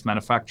 it's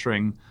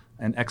manufacturing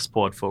and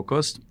export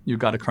focused. You've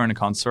got a current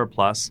account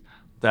surplus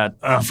that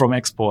from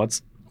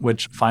exports,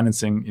 which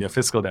financing your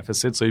fiscal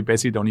deficit. So you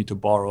basically don't need to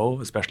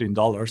borrow, especially in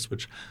dollars,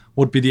 which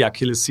would be the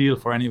Achilles heel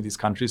for any of these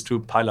countries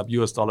to pile up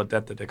US dollar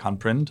debt that they can't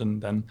print,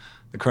 and then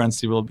the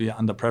currency will be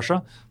under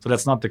pressure. So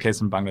that's not the case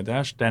in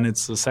Bangladesh. Then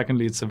it's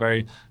a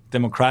very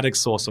democratic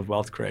source of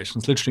wealth creation.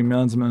 It's literally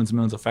millions and millions and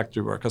millions of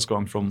factory workers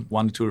going from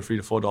 $1 to $2 to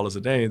 $3 to $4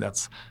 a day.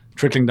 That's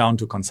trickling down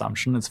to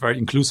consumption. It's very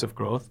inclusive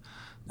growth.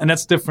 And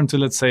that's different to,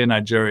 let's say,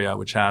 Nigeria,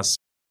 which has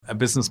a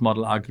business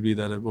model, arguably,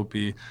 that it will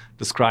be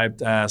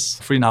described as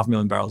 3.5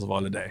 million barrels of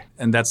oil a day.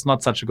 And that's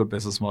not such a good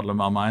business model in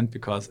my mind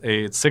because,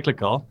 A, it's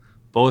cyclical,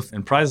 both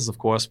in prices, of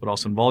course, but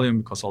also in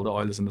volume because all the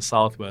oil is in the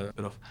south where a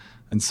bit of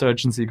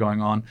insurgency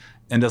going on.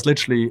 And there's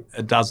literally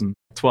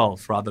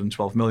 12 rather than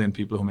 12 million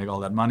people who make all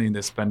that money, and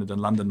they spend it in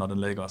London, not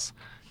in Lagos.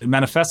 It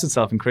manifests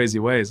itself in crazy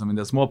ways.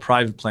 There's more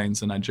private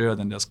planes in Nigeria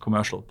than there's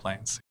commercial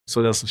planes.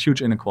 So there's a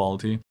huge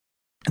inequality.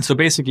 And so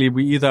basically,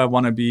 we either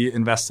want to be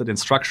invested in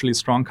structurally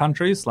strong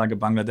countries like a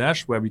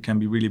Bangladesh, where we can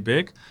be really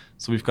big.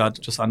 So we've got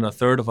just under a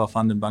third of our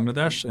fund in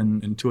Bangladesh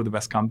in two of the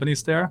best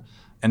companies there.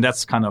 And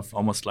that's kind of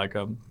almost like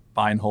a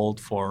buy and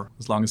hold for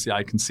as long as the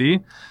eye can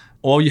see.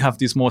 Or you have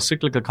these more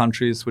cyclical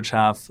countries which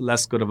have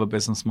less good of a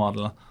business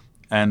model.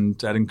 And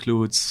that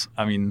includes,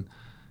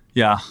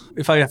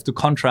 if I have to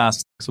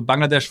contrast, so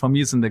Bangladesh for me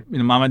is in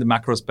my mind, the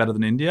macro is better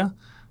than India.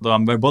 Though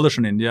I'm very bullish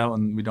on India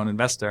and we don't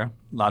invest there,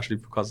 largely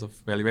because of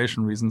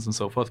valuation reasons and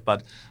so forth.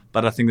 But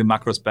I think the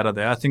macro is better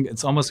there. I think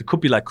it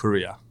could be like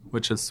Korea,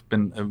 which has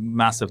been a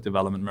massive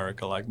development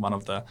miracle, like one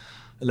of the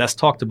less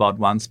talked about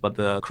ones, but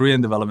the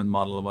Korean development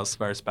model was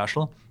very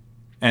special.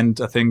 And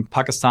I think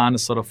Pakistan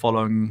is sort of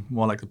following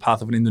more like the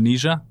path of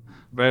Indonesia,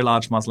 very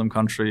large Muslim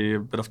country, a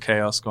bit of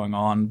chaos going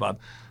on, but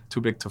too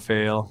big to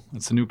fail.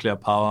 It's a nuclear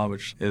power,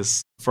 which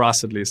is, for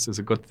us at least, is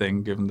a good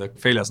thing, given that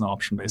failure is no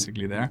option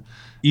basically there.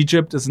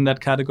 Egypt is in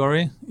that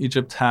category.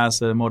 Egypt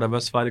has a more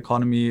diversified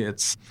economy.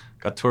 It's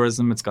got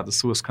tourism. It's got the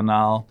Suez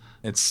Canal.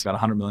 It's got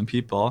 100 million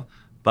people.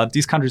 But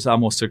these countries are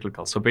more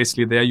cyclical. So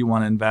basically there you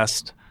want to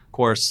invest, of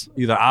course,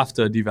 either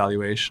after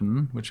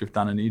devaluation, which we've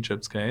done in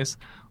Egypt's case,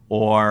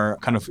 or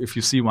kind of if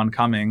you see one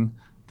coming,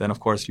 then of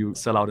course you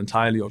sell out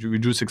entirely or you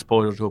reduce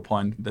exposure to a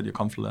point that you're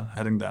comfortable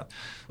heading that.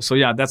 So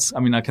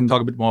I can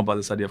talk a bit more about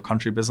this idea of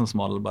country business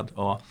model, but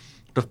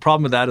the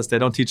problem with that is they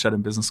don't teach that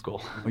in business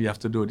school. You have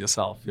to do it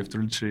yourself. You have to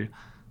literally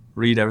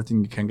read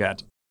everything you can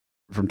get.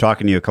 From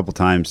talking to you a couple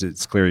times,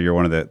 it's clear you're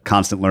one of the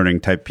constant learning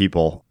type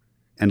people,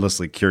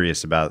 endlessly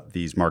curious about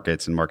these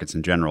markets and markets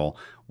in general.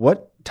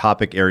 What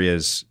topic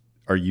areas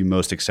are you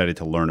most excited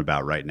to learn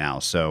about right now?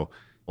 So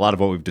a lot of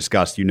what we've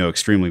discussed, you know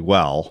extremely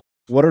well.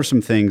 What are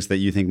some things that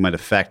you think might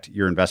affect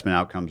your investment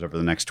outcomes over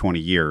the next 20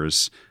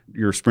 years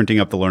you're sprinting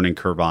up the learning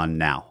curve on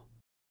now?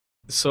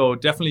 So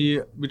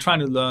definitely, we're trying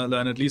to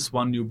learn at least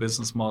one new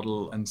business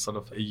model in sort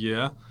of a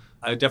year.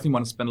 I definitely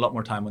want to spend a lot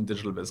more time on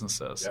digital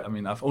businesses.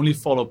 Yeah. I've only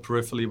followed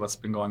peripherally what's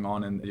been going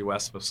on in the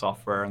US with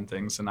software and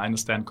things. And I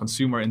understand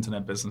consumer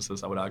internet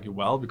businesses, I would argue,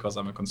 well, because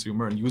I'm a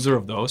consumer and user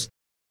of those.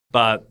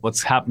 But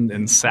what's happened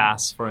in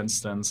SaaS, for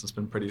instance, has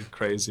been pretty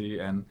crazy.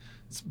 And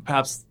It's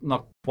perhaps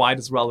not quite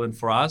as relevant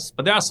for us,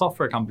 but there are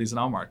software companies in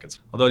our markets.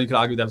 Although you could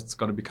argue that it's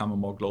going to become a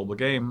more global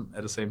game.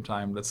 At the same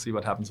time, let's see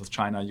what happens with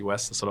China,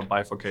 US, the sort of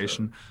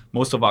bifurcation. Sure.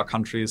 Most of our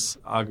countries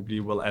arguably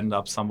will end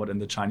up somewhat in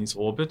the Chinese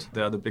orbit.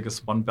 They are the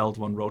biggest one belt,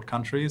 one road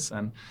countries,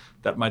 and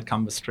that might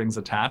come with strings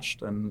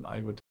attached. And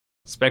I would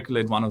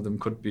speculate one of them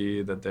could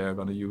be that they're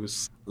going to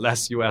use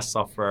less US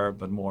software,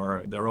 but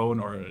more their own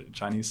or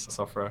Chinese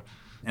software.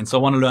 And so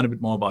I want to learn a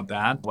bit more about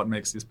that, what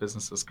makes these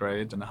businesses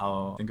great and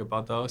how I think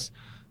about those.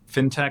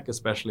 Fintech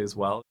especially as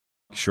well.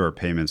 Sure,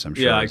 payments, I'm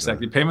sure. Yeah,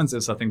 exactly. Payments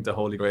is, I think, the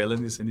holy grail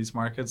in these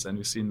markets. And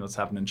we've seen what's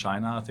happened in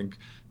China. I think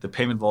the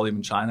payment volume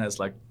in China is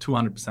like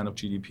 200% of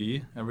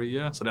GDP every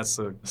year. So that's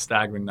a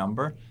staggering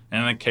number.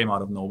 And it came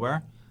out of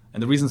nowhere.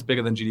 And the reason it's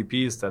bigger than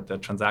GDP is that the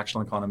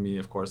transactional economy,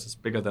 of course, is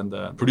bigger than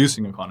the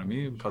producing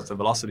economy because of the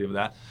velocity of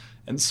that.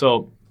 And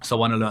so I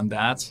want to learn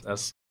that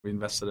as we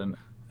invested in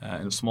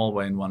a small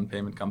way in one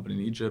payment company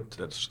in Egypt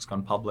that's just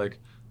gone public.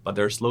 But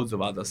there's loads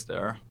of others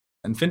there.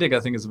 And fintech, I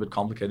think, is a bit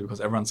complicated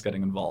because everyone's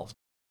getting involved.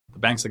 The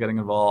banks are getting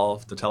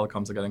involved, the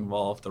telecoms are getting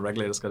involved, the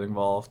regulators get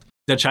involved,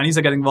 the Chinese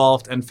are getting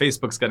involved, and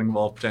Facebook's getting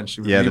involved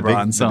potentially with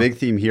Libra. The big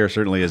theme here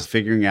certainly is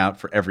figuring out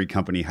for every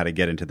company how to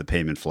get into the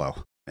payment flow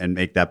and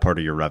make that part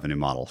of your revenue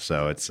model.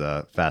 So it's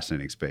a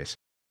fascinating space.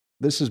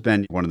 This has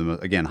been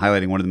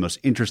highlighting one of the most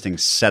interesting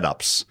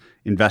setups,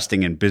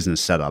 investing in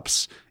business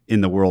setups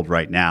in the world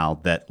right now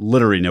that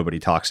literally nobody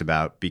talks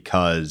about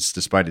because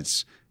despite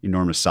its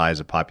enormous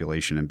size of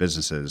population and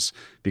businesses,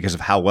 because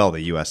of how well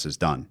the U.S. has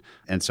done.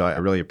 And so I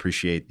really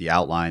appreciate the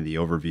outline, the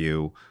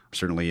overview,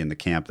 certainly in the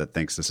camp that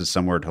thinks this is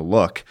somewhere to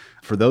look.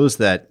 For those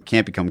that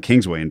can't become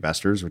Kingsway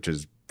investors, which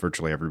is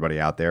virtually everybody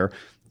out there,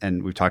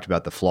 and we've talked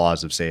about the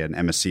flaws of, say, an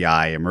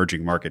MSCI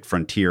Emerging Market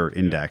Frontier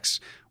Index,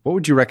 what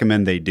would you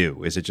recommend they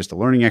do? Is it just a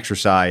learning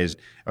exercise?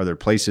 Are there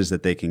places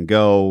that they can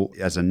go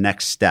as a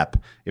next step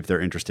if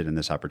they're interested in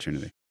this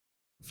opportunity?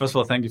 First of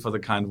all, thank you for the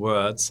kind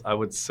words. I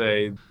would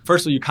say,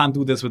 first of all, you can't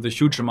do this with a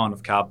huge amount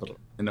of capital.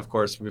 And of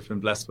course, we've been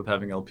blessed with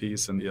having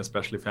LPs and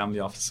especially family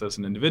offices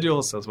and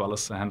individuals, as well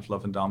as a handful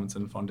of endowments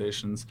and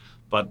foundations,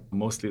 but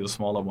mostly the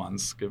smaller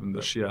ones, given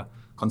the sheer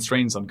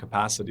constraints on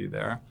capacity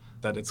there,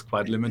 that it's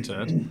quite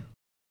limited.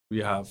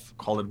 We have,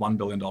 call it $1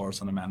 billion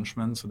under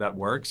management, so that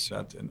works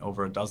in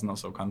over a dozen or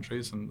so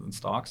countries and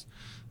stocks.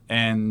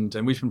 And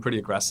we've been pretty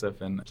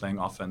aggressive in playing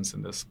offense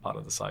in this part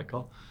of the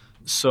cycle.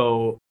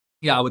 So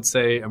yeah, I would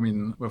say,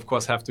 we of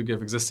course have to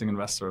give existing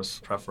investors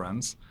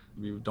preference.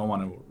 We don't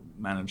want to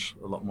manage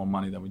a lot more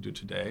money than we do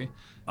today.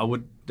 I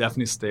would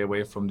definitely stay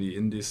away from the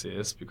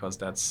indices because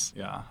that's,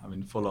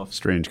 full of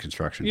strange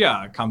construction.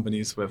 Yeah,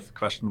 companies with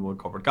questionable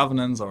corporate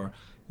governance or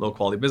low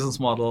quality business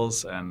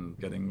models and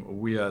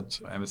getting weird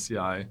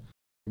MSCI,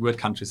 weird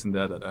countries in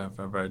there that have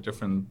very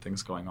different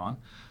things going on.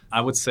 I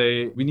would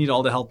say we need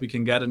all the help we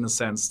can get in the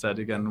sense that,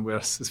 again,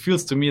 it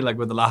feels to me like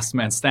we're the last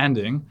man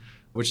standing,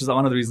 which is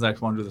one of the reasons I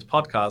want to do this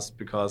podcast,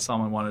 because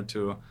someone wanted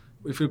to,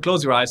 if you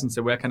close your eyes and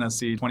say, where can I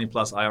see 20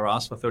 plus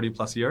IRRs for 30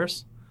 plus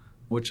years,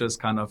 which is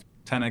kind of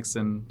 10x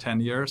in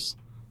 10 years,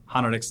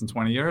 100x in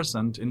 20 years,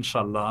 and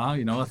inshallah,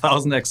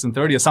 1,000x in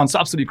 30 years. Sounds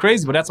absolutely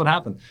crazy, but that's what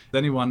happened.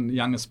 Anyone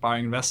young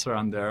aspiring investor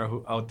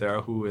out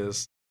there who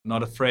is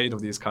not afraid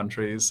of these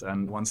countries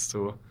and wants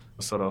to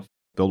sort of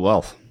build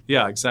wealth.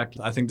 Yeah,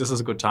 exactly. I think this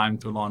is a good time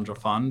to launch a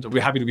fund.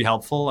 We're happy to be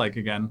helpful,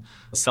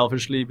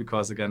 selfishly,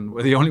 because,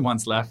 we're the only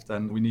ones left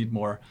and we need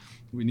more.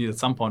 We need at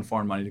some point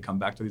foreign money to come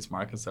back to these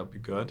markets. That would be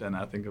good. And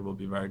I think it will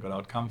be a very good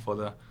outcome for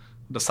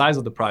the size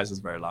of the prize is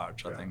very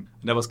large, I think.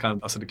 And that was kind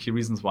of also the key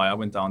reasons why I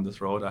went down this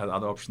road. I had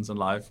other options in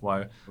life,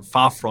 why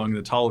far throwing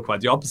the towel,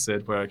 quite the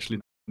opposite, where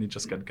actually you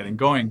just getting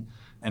going.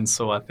 And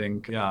so I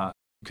think, you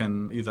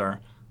can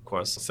either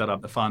course, set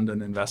up a fund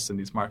and invest in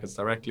these markets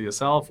directly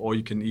yourself, or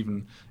you can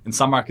even, in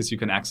some markets, you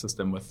can access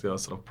them with your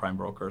sort of prime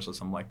brokers or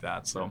something like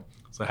that. So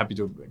happy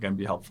to, again,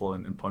 be helpful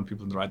and point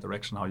people in the right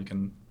direction, how you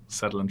can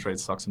settle and trade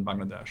stocks in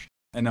Bangladesh.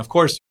 And of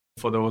course,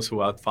 for those who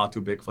are far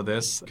too big for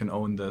this, you can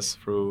own this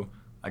through,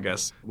 I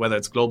guess, whether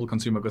it's global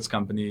consumer goods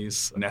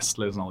companies,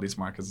 Nestle and all these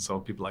markets, and so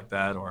people like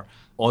that, or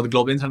the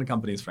global internet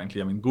companies,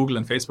 frankly. Google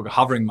and Facebook are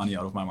hovering money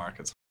out of my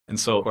markets. And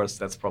so, of course,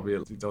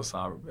 those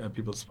are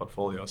people's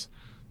portfolios.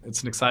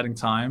 It's an exciting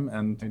time,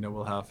 and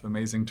we'll have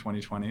amazing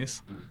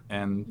 2020s.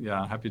 And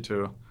happy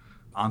to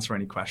answer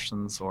any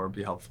questions or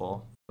be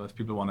helpful if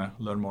people want to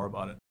learn more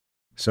about it.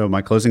 So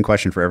my closing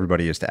question for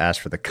everybody is to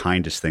ask for the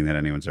kindest thing that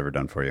anyone's ever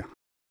done for you.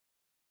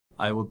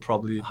 I would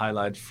probably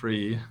highlight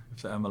 3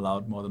 if I'm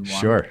allowed more than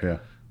 1. Sure, yeah.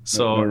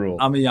 So no rule.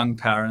 I'm a young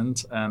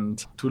parent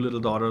and 2 little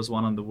daughters,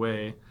 1 on the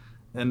way.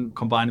 And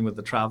combining with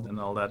the travel and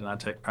all that, and I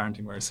take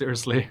parenting very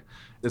seriously,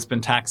 it's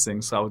been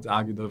taxing. So I would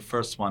argue the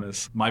first one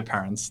is my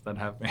parents that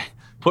have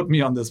put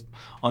me on this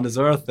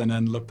earth and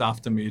then looked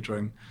after me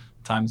during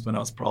times when I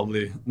was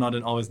probably not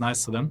always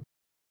nice to them.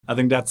 I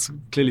think that's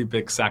clearly a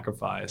big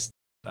sacrifice.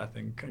 I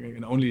think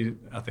only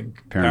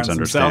parents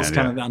themselves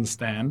can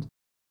understand.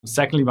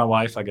 Secondly, my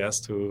wife, I guess,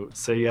 to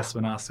say yes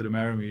when asked to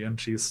marry me, and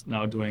she's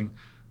now doing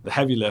the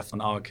heavy lift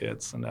on our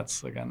kids, and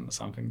that's again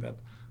something that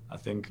I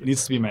think it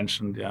needs to be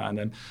mentioned, yeah. And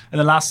then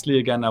lastly,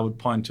 again, I would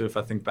point to, if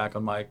I think back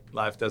on my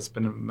life, there's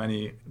been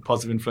many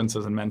positive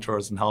influences and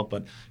mentors and help,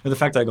 but the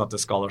fact that I got the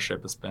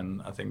scholarship has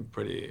been, I think,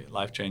 pretty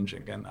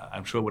life-changing. And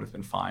I'm sure it would have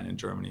been fine in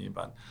Germany,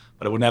 but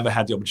I would never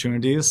had the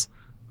opportunities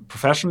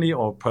professionally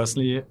or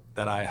personally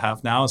that I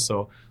have now.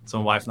 So my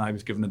wife and I,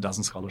 we've given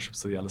 12 scholarships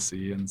to the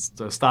LSE, and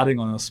so starting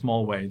on a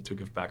small way to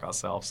give back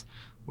ourselves.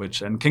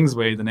 And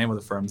Kingsway, the name of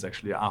the firm, is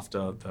actually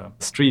after the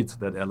street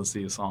that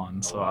LSE is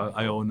on. So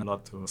I own a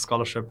lot to a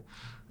scholarship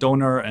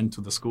donor and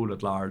to the school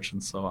at large.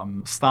 And so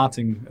I'm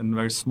starting in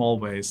very small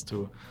ways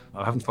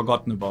I haven't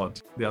forgotten about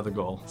the other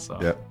goal. So.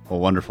 Yeah, well,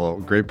 wonderful.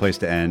 Great place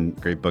to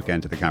end. Great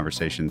bookend to the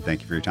conversation.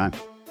 Thank you for your time.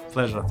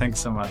 Pleasure. Thanks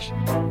so much.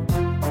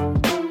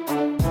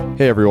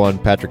 Hey everyone,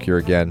 Patrick here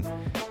again.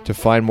 To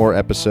find more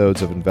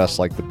episodes of Invest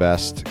Like the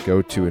Best,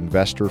 go to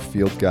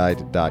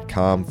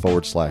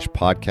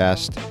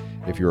investorfieldguide.com/podcast.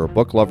 If you're a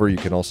book lover, you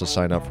can also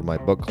sign up for my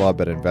book club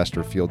at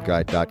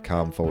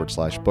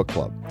investorfieldguide.com/book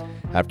club.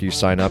 After you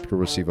sign up, you'll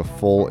receive a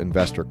full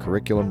investor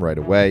curriculum right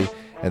away,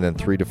 and then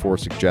 3 to 4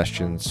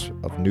 suggestions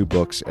of new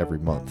books every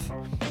month.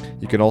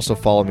 You can also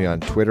follow me on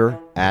Twitter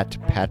at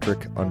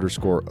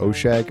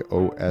Patrick_Oshag,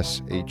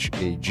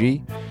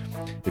 OSHAG.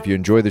 If you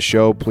enjoy the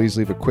show, please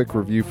leave a quick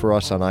review for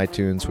us on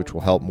iTunes, which will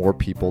help more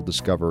people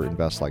discover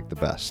Invest Like the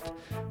Best.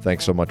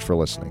 Thanks so much for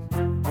listening.